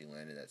changed once he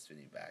landed that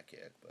spinning back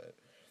kick. But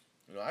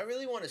I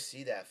really want to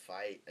see that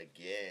fight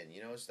again.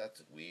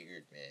 That's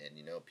weird,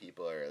 man.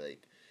 People are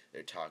like,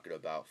 they're talking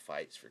about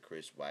fights for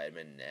Chris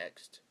Weidman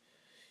next.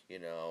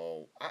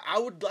 I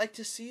would like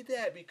to see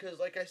that because,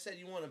 like I said,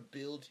 you want to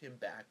build him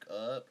back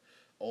up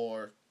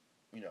or,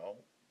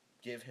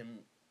 give him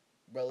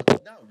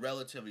not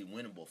relatively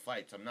winnable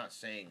fights. I'm not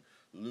saying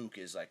Luke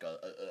is like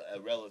a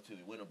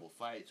relatively winnable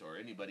fight or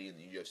anybody in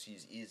the UFC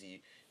is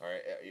easy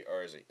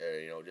or is it,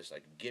 just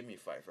like give me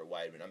fight for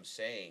Weidman. I'm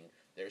saying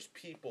there's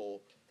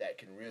people that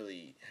can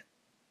really,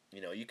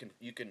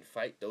 you can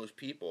fight those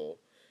people,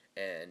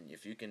 and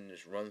if you can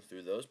just run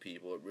through those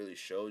people, it really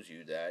shows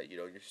you that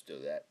you're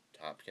still that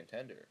top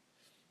contender.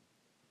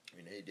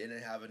 He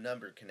didn't have a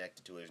number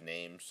connected to his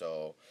name,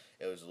 so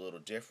it was a little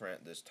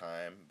different this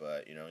time.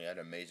 But he had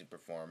an amazing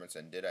performance,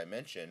 and did I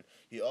mention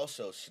he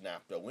also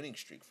snapped a winning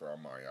streak for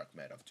Omari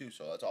Akhmedov too?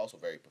 So that's also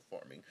very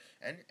performing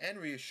and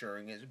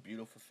reassuring. He has a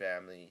beautiful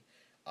family,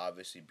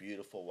 obviously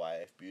beautiful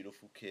wife,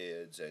 beautiful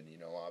kids, and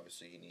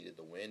obviously he needed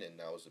the win, and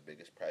that was the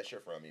biggest pressure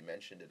for him. He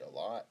mentioned it a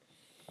lot.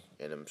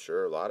 And I'm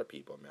sure a lot of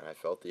people, man, I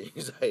felt the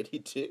anxiety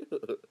too.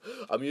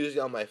 I'm usually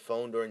on my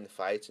phone during the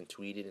fights and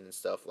tweeting and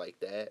stuff like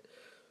that.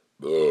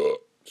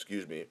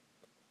 Excuse me.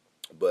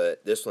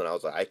 But this one, I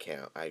was like,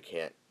 I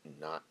can't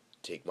not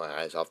take my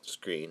eyes off the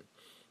screen.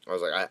 I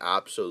was like, I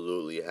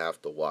absolutely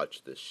have to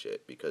watch this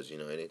shit because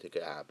anything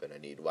could happen. I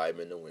need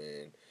Weidman to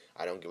win.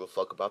 I don't give a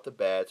fuck about the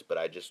bets, but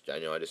I just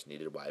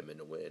needed Weidman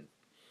to win.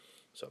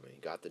 So he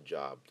got the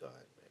job done.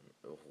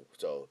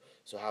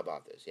 So how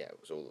about this? Yeah.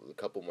 So a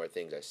couple more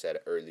things I said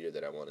earlier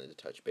that I wanted to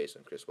touch base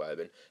on Chris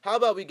Weidman. How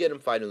about we get him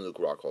fighting Luke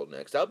Rockhold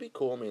next? That'd be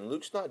cool.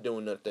 Luke's not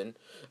doing nothing.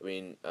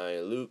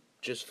 Luke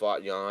just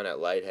fought Jan at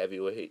light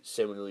heavyweight,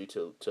 similarly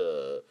to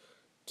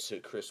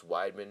Chris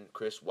Weidman.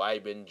 Chris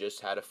Weidman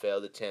just had a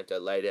failed attempt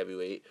at light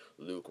heavyweight.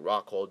 Luke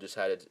Rockhold just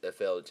had a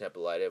failed attempt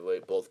at light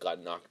heavyweight. Both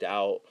got knocked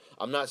out.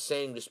 I'm not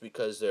saying just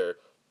because their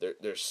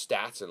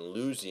stats and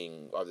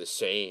losing are the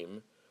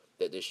same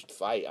that they should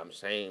fight. I'm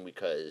saying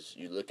because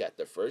you look at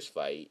the first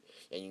fight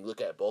and you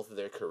look at both of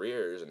their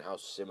careers and how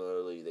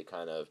similarly they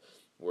kind of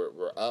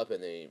were up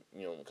and they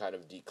kind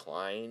of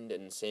declined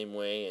in the same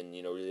way and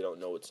really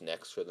don't know what's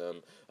next for them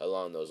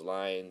along those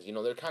lines.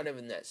 They're kind of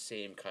in that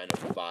same kind of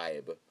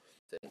vibe.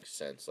 That makes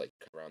sense, like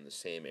around the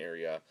same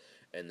area.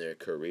 and their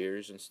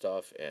careers and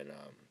stuff. And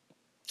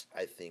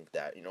I think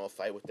that, a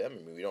fight with them.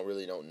 I mean,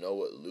 we don't know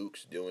what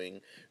Luke's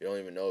doing. We don't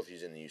even know if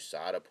he's in the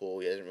USADA pool.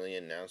 He hasn't really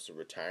announced a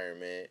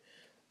retirement.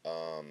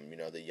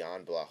 The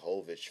Jan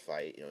Blachowicz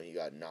fight, he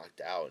got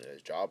knocked out and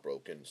his jaw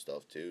broken and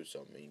stuff too.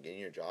 So I mean, getting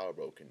your jaw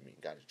broken,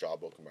 he got his jaw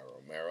broken by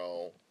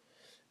Romero.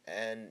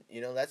 And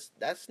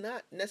that's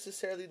not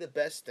necessarily the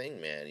best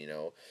thing, man.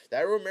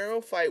 That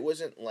Romero fight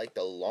wasn't like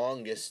the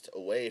longest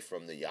away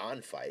from the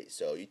Jan fight.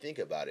 So you think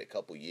about it, a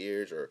couple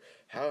years, or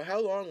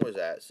how long was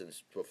that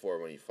since before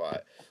when he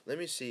fought? Let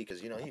me see,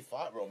 because he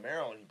fought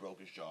Romero and he broke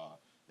his jaw.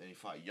 Then he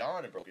fought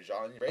Jan and broke his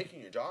jaw. And breaking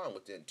your jaw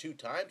within 2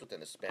 times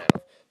within a span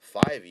of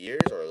 5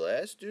 years or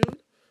less,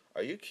 dude.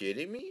 Are you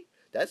kidding me?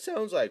 That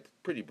sounds like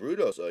pretty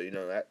brutal. So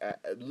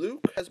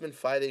Luke has been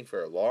fighting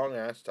for a long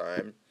ass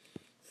time.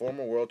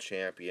 Former world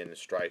champion in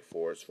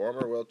Strikeforce,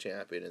 former world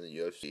champion in the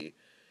UFC.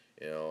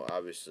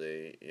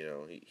 Obviously,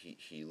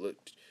 he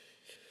looked.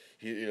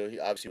 He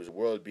obviously was a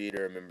world beater.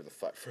 I remember the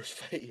first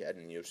fight he had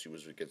in the UFC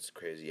was against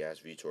crazy ass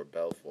Vitor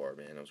Belfort.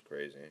 Man, that was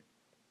crazy.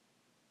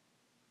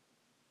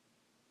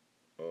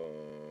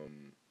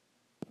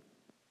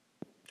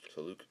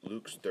 So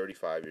Luke's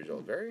 35 years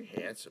old. Very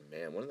handsome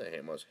man. One of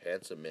the most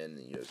handsome men in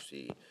the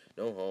UFC.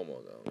 No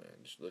homo though,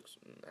 man. Just looks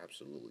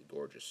absolutely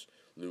gorgeous.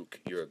 Luke,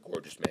 you're a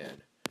gorgeous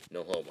man.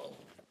 No homo.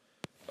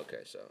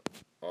 Okay, so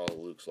all of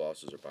Luke's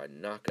losses are by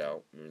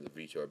knockout. Remember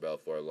the Vitor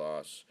Belfort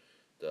loss,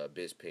 the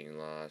Bisping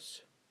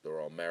loss, the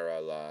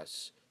Romero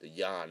loss, the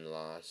Jan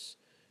loss,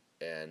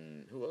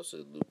 and who else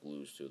did Luke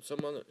lose to?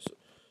 Some other.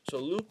 So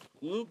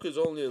Luke has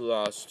only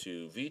lost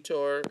to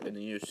Vitor in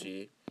the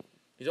UFC.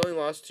 He's only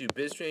lost to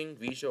Bisping,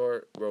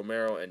 Vitor,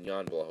 Romero, and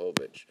Jan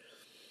Blachowicz.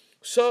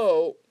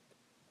 So,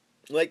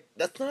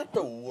 that's not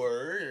the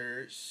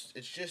worst.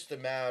 It's just a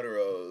matter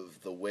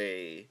of the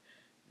way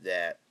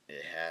that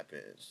it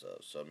happens.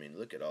 So I mean,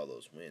 look at all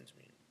those wins. I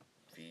mean,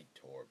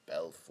 Vitor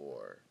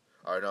Belfort.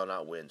 Or no,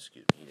 not wins.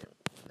 Excuse me, he didn't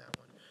win that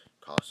one.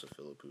 Costa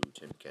Philippou,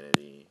 Tim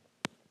Kennedy,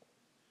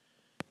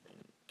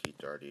 Keith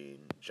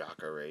Jardine,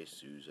 Jacare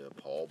Souza,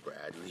 Paul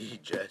Bradley,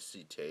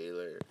 Jesse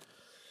Taylor.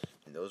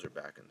 And those are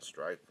back in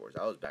Strikeforce.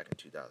 That was back in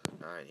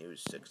 2009. He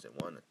was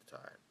 6-1 at the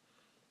time.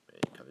 And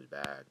he comes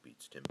back,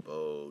 beats Tim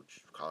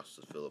Boach,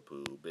 Costas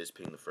Philippou,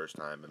 Bisping the first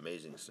time,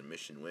 amazing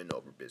submission win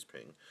over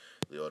Bisping,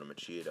 Lyoto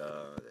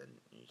Machida, and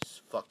he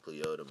fucked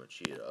Lyoto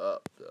Machida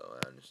up, though,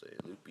 honestly.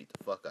 Luke beat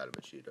the fuck out of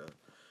Machida.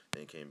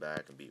 Then he came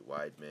back and beat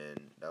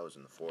Weidman. That was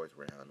in the 4th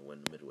round,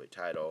 win the middleweight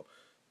title.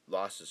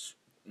 Lost his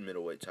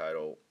middleweight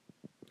title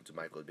to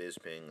Michael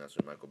Bisping. That's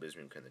when Michael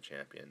Bisping became the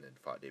champion. Then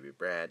fought David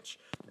Branch,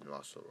 then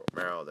lost to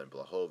Romero, then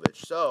Blachowicz.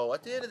 So,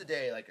 at the end of the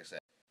day, like I said,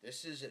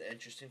 this is an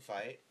interesting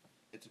fight.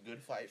 It's a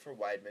good fight for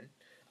Weidman.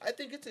 I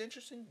think it's an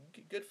interesting,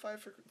 good fight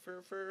for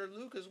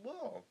Luke as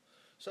well.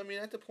 So, I mean,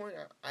 at the point,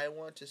 I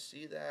want to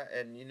see that.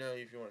 And,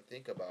 if you want to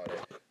think about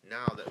it,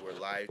 now that we're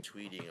live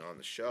tweeting on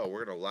the show,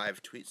 we're going to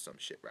live tweet some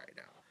shit right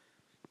now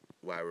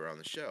while we're on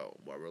the show,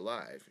 while we're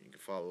live. You can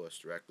follow us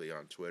directly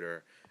on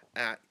Twitter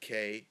at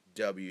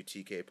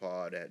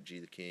KWTKPod, at G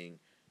the King,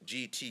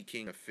 GT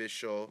King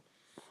Official.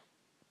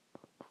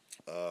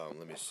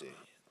 Let me see.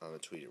 I'm going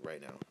to tweet it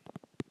right now.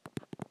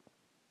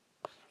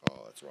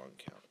 Oh, that's the wrong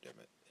account, damn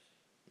it.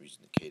 I'm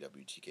using the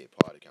KWTK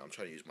pod account. I'm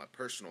trying to use my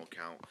personal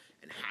account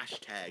and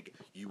hashtag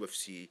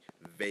UFC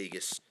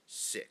Vegas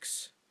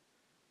 6.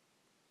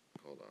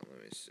 Hold on,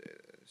 let me say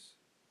this.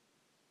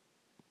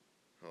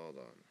 Hold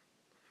on.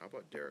 How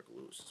about Derek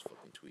Lewis's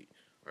fucking tweet?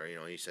 Or,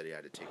 he said he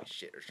had to take a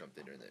shit or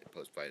something during the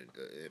post-fight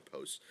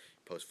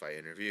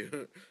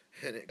interview.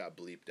 And it got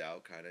bleeped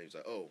out, kind of. He was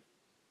like, oh,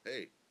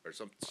 hey, or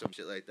some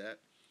shit like that.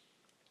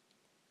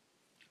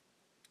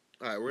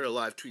 Alright, we're going to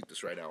live tweet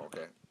this right now,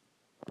 okay?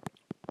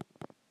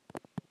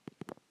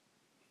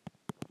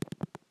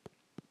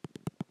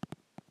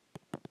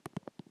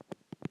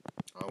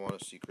 I want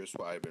to see Chris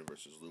Weidman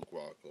versus Luke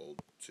Rockhold,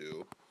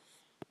 too.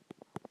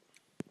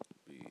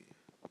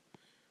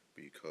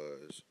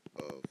 Because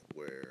of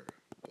where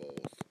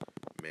both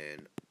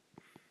men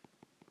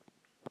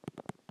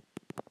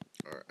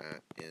are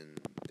at in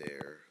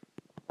their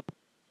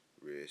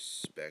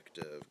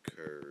respective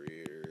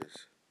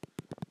careers.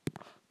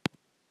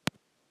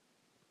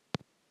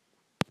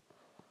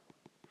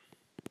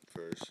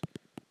 First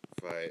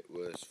fight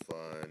was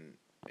fun,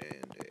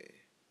 and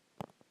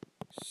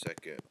a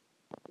second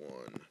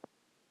one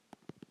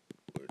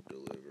would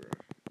deliver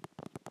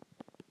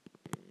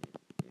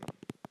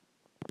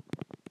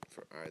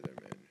for either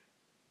man.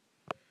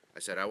 I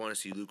said I want to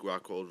see Luke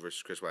Rockhold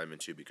versus Chris Weidman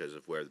too because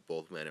of where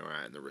both men are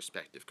at in their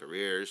respective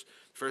careers.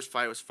 First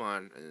fight was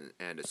fun,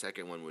 and the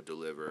second one would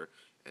deliver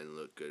and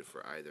look good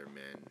for either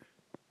man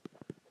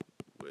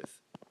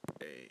with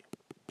a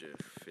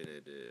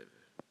definitive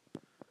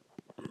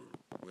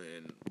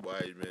win.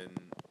 Weidman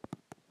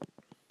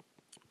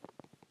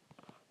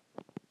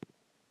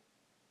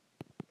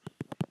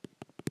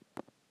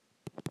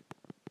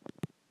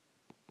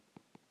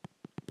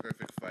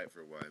perfect fight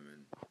for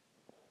Weidman.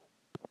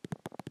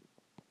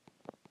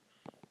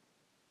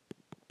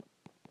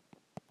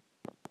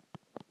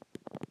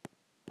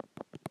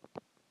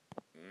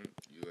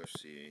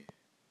 UFC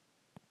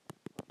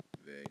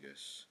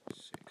Vegas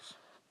 6.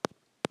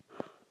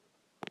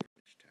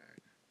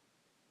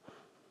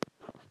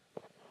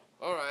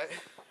 Alright.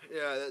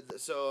 Yeah,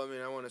 so, I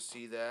mean, I want to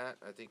see that.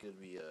 I think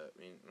it'd be,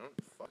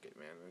 fuck it,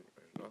 man. There's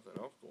nothing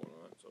else going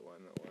on, so why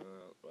in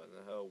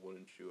the hell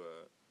wouldn't you,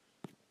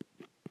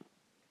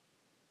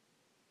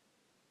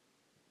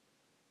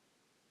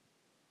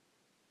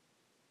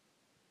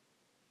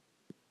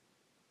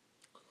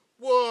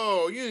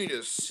 Whoa, you need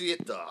to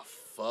sit the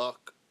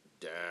fuck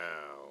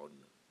down.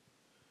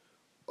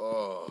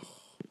 Oh.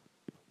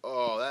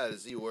 Oh, that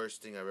is the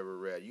worst thing I've ever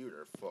read.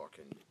 You're a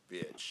fucking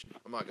bitch.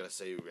 I'm not gonna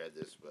say who read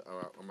this, but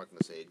I'm not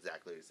gonna say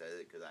exactly who said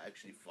it because I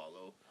actually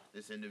follow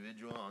this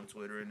individual on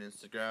Twitter and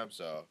Instagram.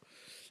 So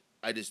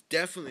I just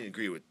definitely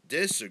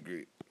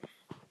disagree.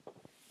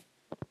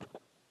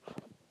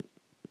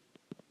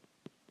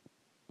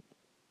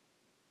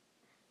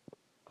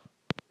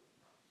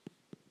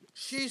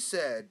 She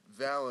said,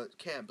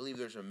 can't believe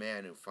there's a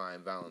man who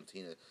finds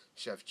Valentina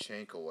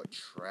Shevchenko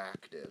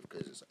attractive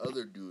because this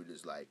other dude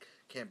is like,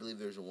 can't believe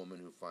there's a woman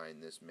who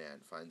finds this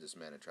man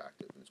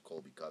attractive, and it's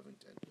Colby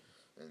Covington.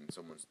 And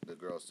the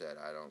girl said,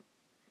 I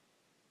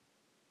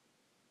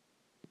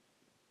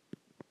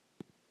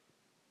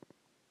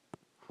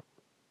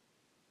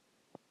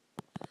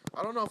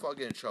don't know if I'll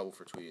get in trouble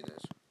for tweeting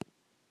this.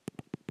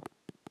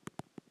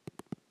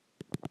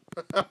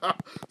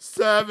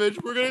 Savage,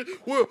 we're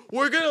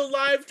gonna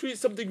live tweet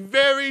something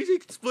very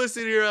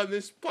explicit here on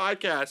this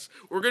podcast.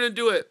 We're gonna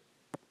do it.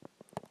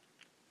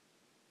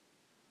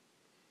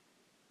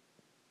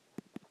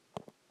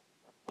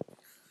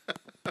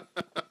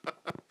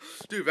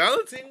 Dude,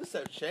 Valentina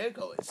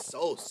Shevchenko is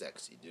so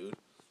sexy, dude.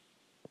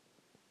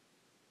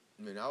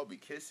 I mean, I'll be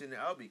kissing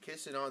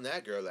on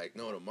that girl like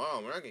no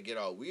tomorrow. We're not gonna get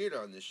all weird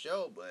on this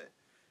show, but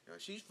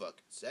she's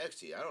fucking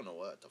sexy. I don't know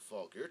what the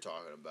fuck you're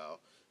talking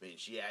about. I mean,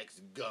 she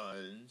acts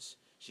guns.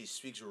 She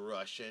speaks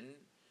Russian.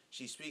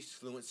 She speaks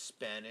fluent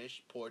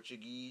Spanish,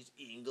 Portuguese,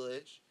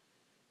 English.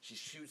 She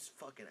shoots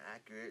fucking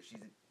accurate. She's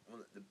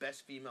the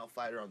best female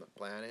fighter on the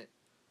planet.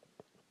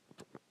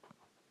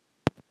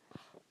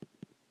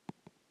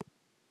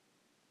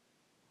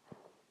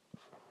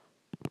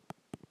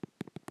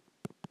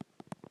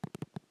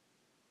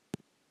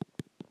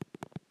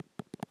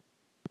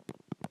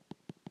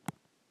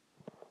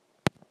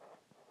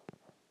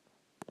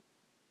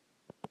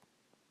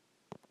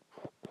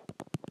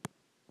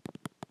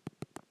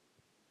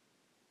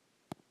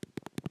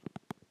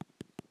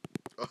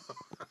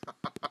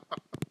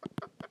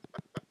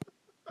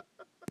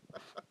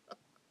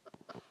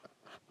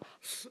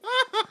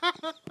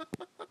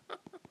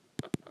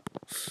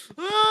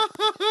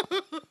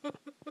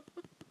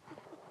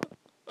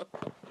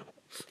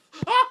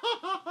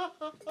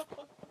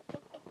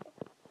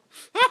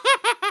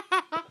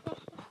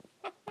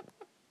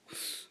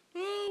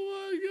 Oh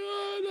my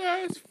god,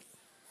 that's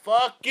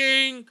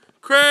fucking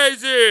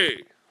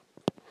crazy.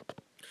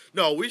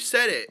 No, we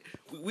said it.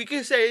 We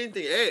can say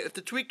anything. Hey, if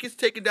the tweet gets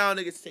taken down,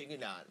 it gets taken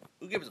down.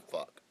 Who gives a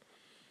fuck?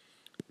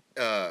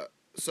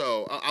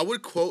 So I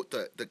would quote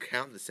the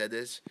account that said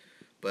this,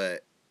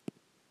 but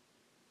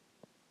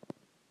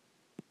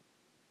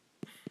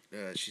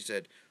she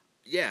said,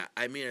 "Yeah,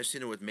 I mean I've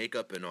seen her with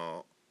makeup and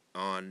all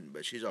on,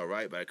 but she's all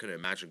right. But I couldn't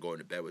imagine going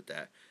to bed with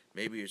that.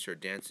 Maybe it's her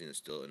dancing that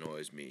still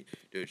annoys me,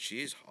 dude.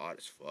 She's hot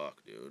as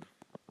fuck, dude.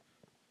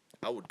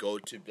 I would go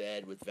to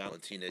bed with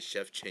Valentina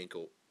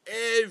Shevchenko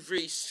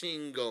every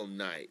single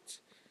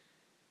night."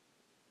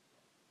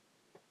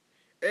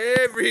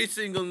 Every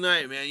single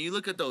night, man. You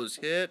look at those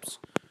hips.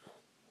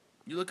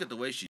 You look at the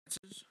way she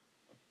dances.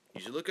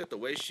 You should look at the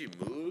way she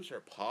moves, her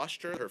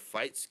posture, her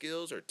fight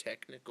skills, her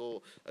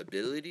technical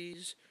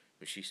abilities.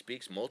 When she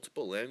speaks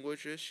multiple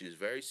languages, she's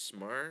very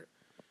smart.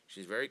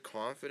 She's very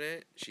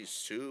confident. She's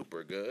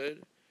super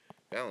good.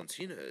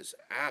 Valentina is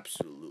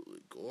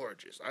absolutely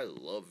gorgeous. I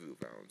love you,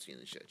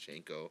 Valentina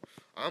Shevchenko.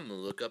 I'm gonna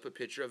look up a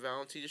picture of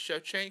Valentina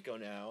Shevchenko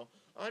now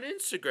on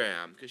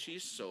Instagram because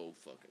she's so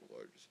fucking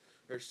gorgeous.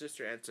 Her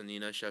sister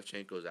Antonina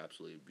Shevchenko is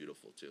absolutely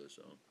beautiful too.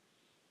 So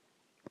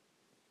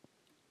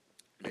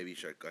maybe I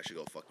should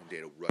go fucking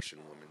date a Russian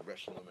woman.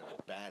 Russian women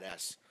are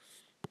badass,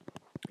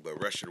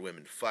 but Russian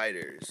women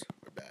fighters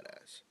are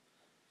badass.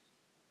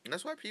 And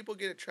that's why people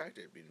get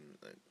attracted.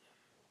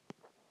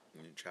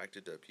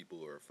 Attracted to people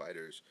who are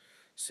fighters.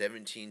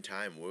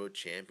 17-time world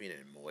champion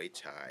in Muay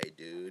Thai,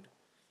 dude.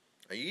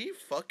 Are you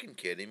fucking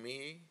kidding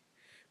me?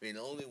 I mean,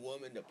 the only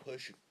woman to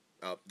push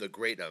the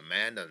great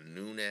Amanda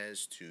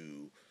Nunes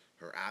to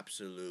her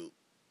absolute,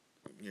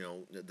 he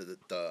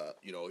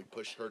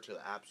pushed her to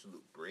the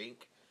absolute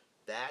brink.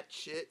 That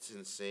shit's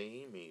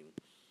insane. I mean,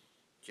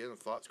 she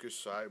hasn't fought Chris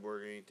Cyborg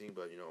or anything,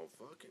 but,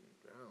 fucking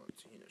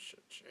Valentina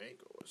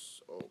Shevchenko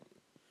was so...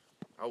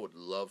 I would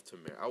love to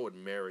marry. I would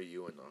marry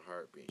you in a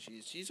heartbeat.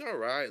 She's all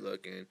right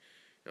looking.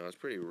 It's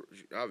pretty...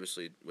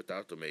 Obviously,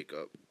 without the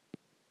makeup,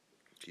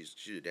 she's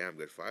a damn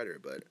good fighter,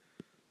 but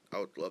I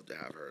would love to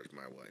have her as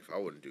my wife. I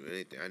wouldn't do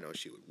anything. I know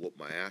she would whoop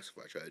my ass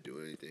if I tried to do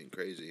anything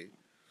crazy.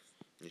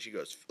 And she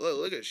goes,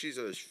 look at, she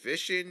goes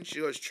fishing.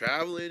 She goes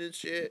traveling and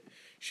shit.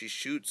 She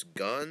shoots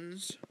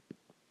guns.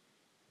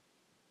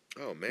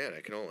 Oh man,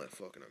 I can only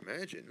fucking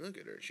imagine. Look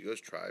at her. She goes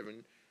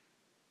driving.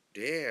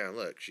 Damn,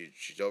 look,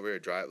 she's over here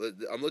driving.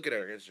 I'm looking at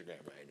her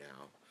Instagram right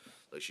now.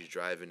 Like she's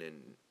driving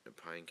in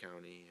Pine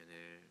County, and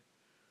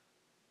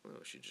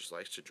well, she just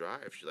likes to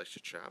drive. She likes to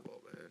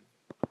travel, man.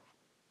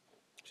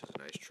 She has a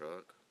nice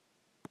truck.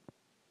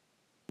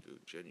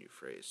 Dude, Jen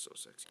Frey is so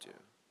sexy too.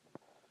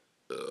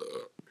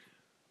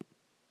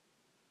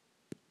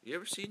 You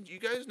ever seen? You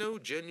guys know who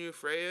Jen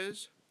Frey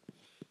is?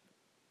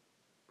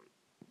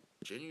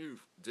 Jen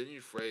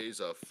Frey is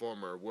a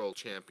former world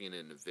champion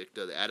in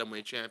Invicta, the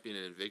atomweight champion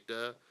in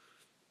Invicta.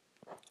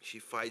 She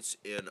fights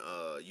in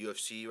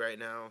UFC right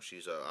now.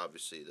 She's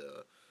obviously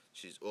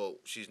she's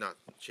not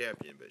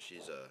champion, but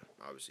she's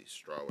obviously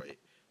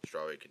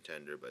strawweight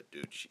contender. But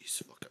dude,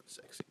 she's fucking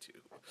sexy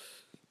too.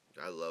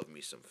 I love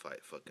me some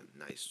fucking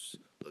nice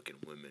looking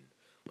women.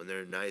 When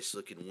they're nice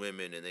looking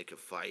women and they can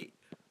fight,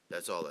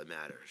 that's all that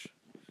matters.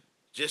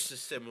 Just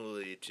as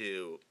similarly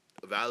to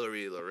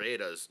Valerie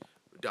Loreda's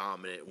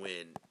dominant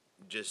win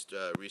just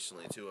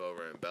recently too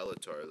over in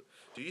Bellator.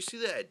 Do you see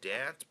that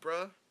dance,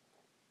 bruh?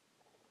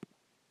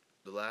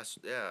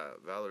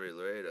 Valerie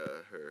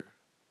Loreda,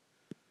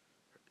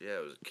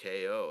 it was a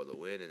KO, the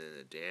win, and then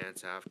the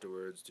dance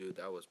afterwards, dude,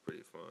 that was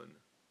pretty fun.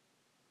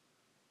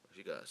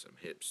 She got some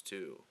hips,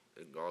 too.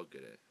 They can all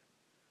get it.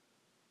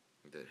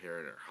 Then her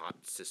and her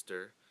hot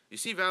sister. You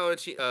see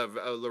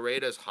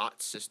Loreda's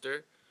hot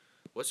sister?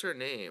 What's her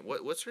name?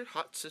 What's her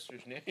hot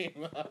sister's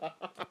name?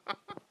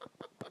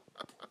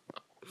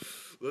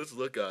 Let's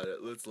look at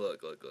it. Let's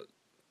look.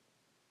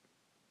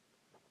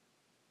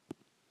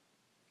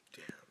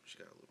 Damn, she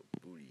got a little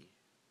booty.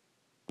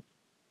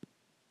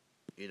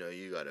 You know,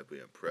 you gotta be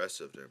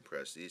impressive to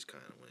impress these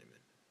kind of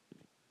women.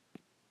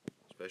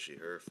 Especially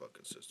her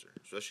fucking sister.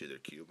 Especially their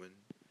Cuban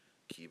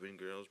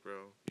girls,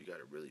 bro. You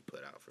gotta really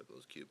put out for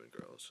those Cuban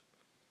girls.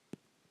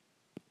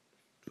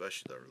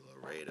 Especially the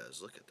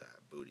Loredas. Look at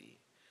that booty.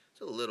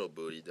 It's a little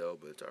booty, though,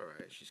 but it's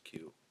alright. She's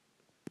cute.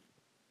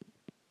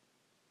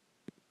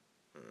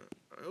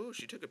 Oh,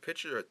 she took a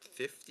picture at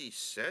 50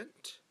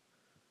 Cent?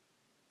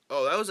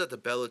 Oh, that was at the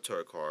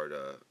Bellator card.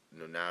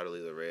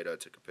 Natalie Loreda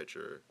took a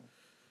picture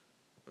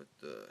with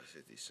the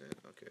 50 Cent.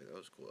 Okay, that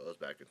was cool. That was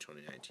back in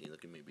 2019.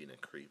 Look at me being a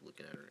creep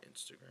looking at her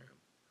Instagram.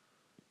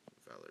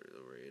 Valerie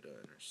Loreda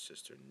and her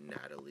sister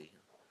Natalie.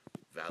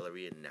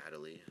 Valerie and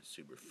Natalie.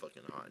 Super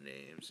fucking hot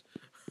names.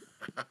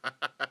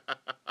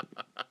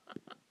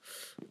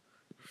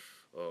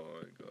 Oh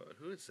my god.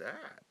 Who is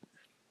that?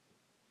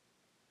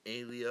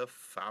 Alia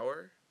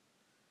Fowler?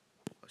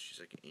 Oh,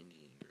 she's like an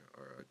Indian girl.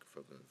 Or like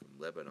from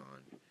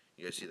Lebanon.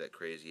 You guys see that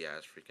crazy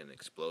ass freaking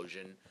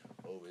explosion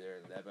over there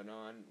in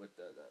Lebanon with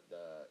the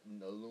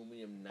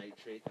aluminum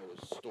nitrate that was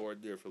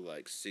stored there for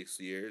like 6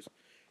 years?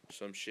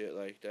 Some shit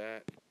like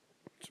that.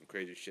 Some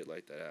crazy shit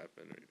like that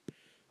happened. Or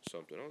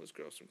something. Oh, this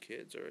girl, some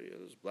kids already. Are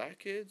those black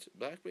kids?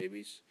 Black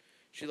babies?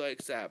 She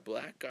likes that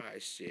black guy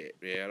shit,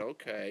 man.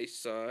 Okay,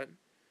 son.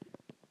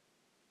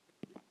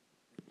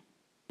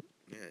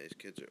 Yeah, these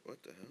kids are.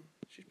 What the hell?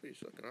 She's pretty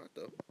fucking hot,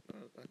 though.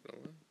 Not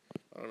gonna lie.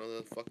 I don't know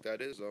what the fuck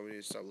that is. I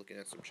mean, stop looking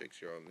at some chicks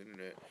here on the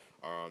internet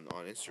or on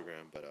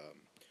Instagram. But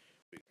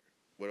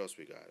what else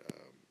we got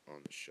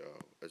on the show?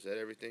 Is that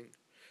everything?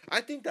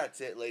 I think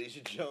that's it, ladies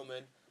and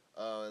gentlemen.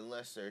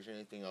 Unless there's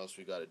anything else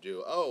we got to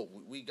do. Oh,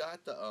 we've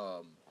got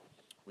the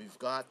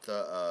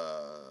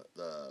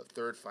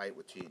third fight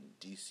between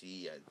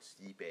DC and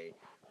Stipe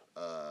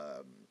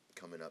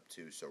coming up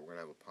too. So we're gonna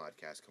have a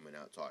podcast coming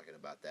out talking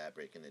about that,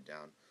 breaking it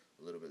down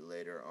a little bit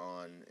later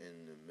on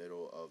in the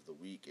middle of the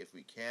week if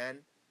we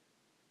can.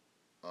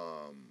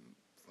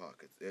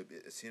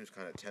 It seems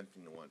kind of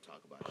tempting to want to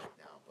talk about it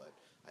now, but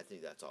I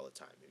think that's all the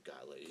time we've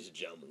got, ladies and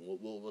gentlemen.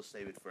 We'll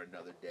save it for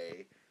another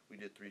day. We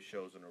did 3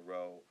 shows in a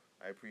row.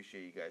 I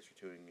appreciate you guys for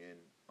tuning in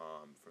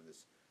for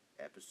this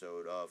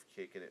episode of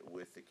Kicking It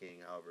with the King.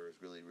 However,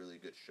 it's really, really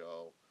good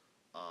show.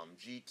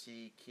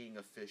 GT King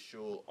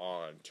Official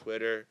on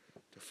Twitter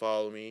to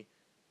follow me.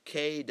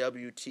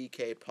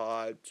 KWTK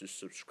Pod to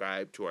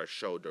subscribe to our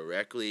show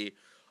directly.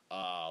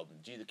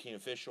 G the King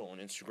Official on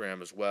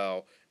Instagram as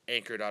well.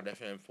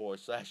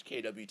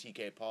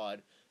 Anchor.fm/KWTK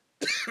Pod.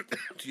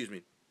 Excuse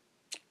me.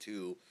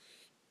 To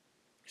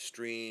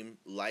stream,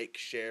 like,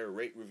 share,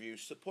 rate, review,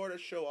 support our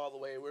show all the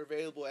way. We're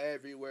available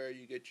everywhere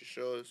you get your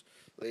shows.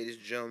 Ladies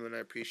and gentlemen, I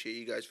appreciate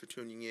you guys for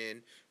tuning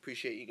in.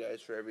 Appreciate you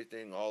guys for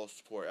everything, all the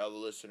support, all the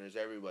listeners,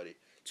 everybody.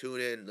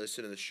 Tune in,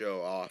 listen to the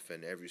show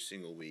often, every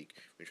single week.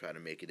 We try to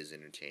make it as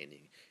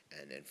entertaining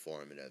and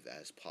informative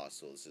as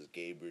possible. This is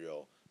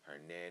Gabriel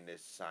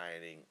Hernandez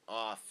signing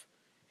off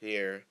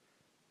here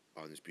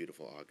on this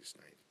beautiful August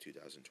 9th,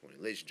 2020.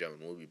 Ladies and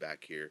gentlemen, we'll be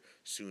back here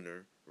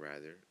sooner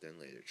rather than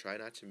later. Try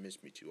not to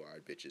miss me too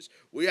hard, bitches.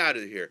 We out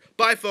of here.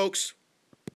 Bye, folks.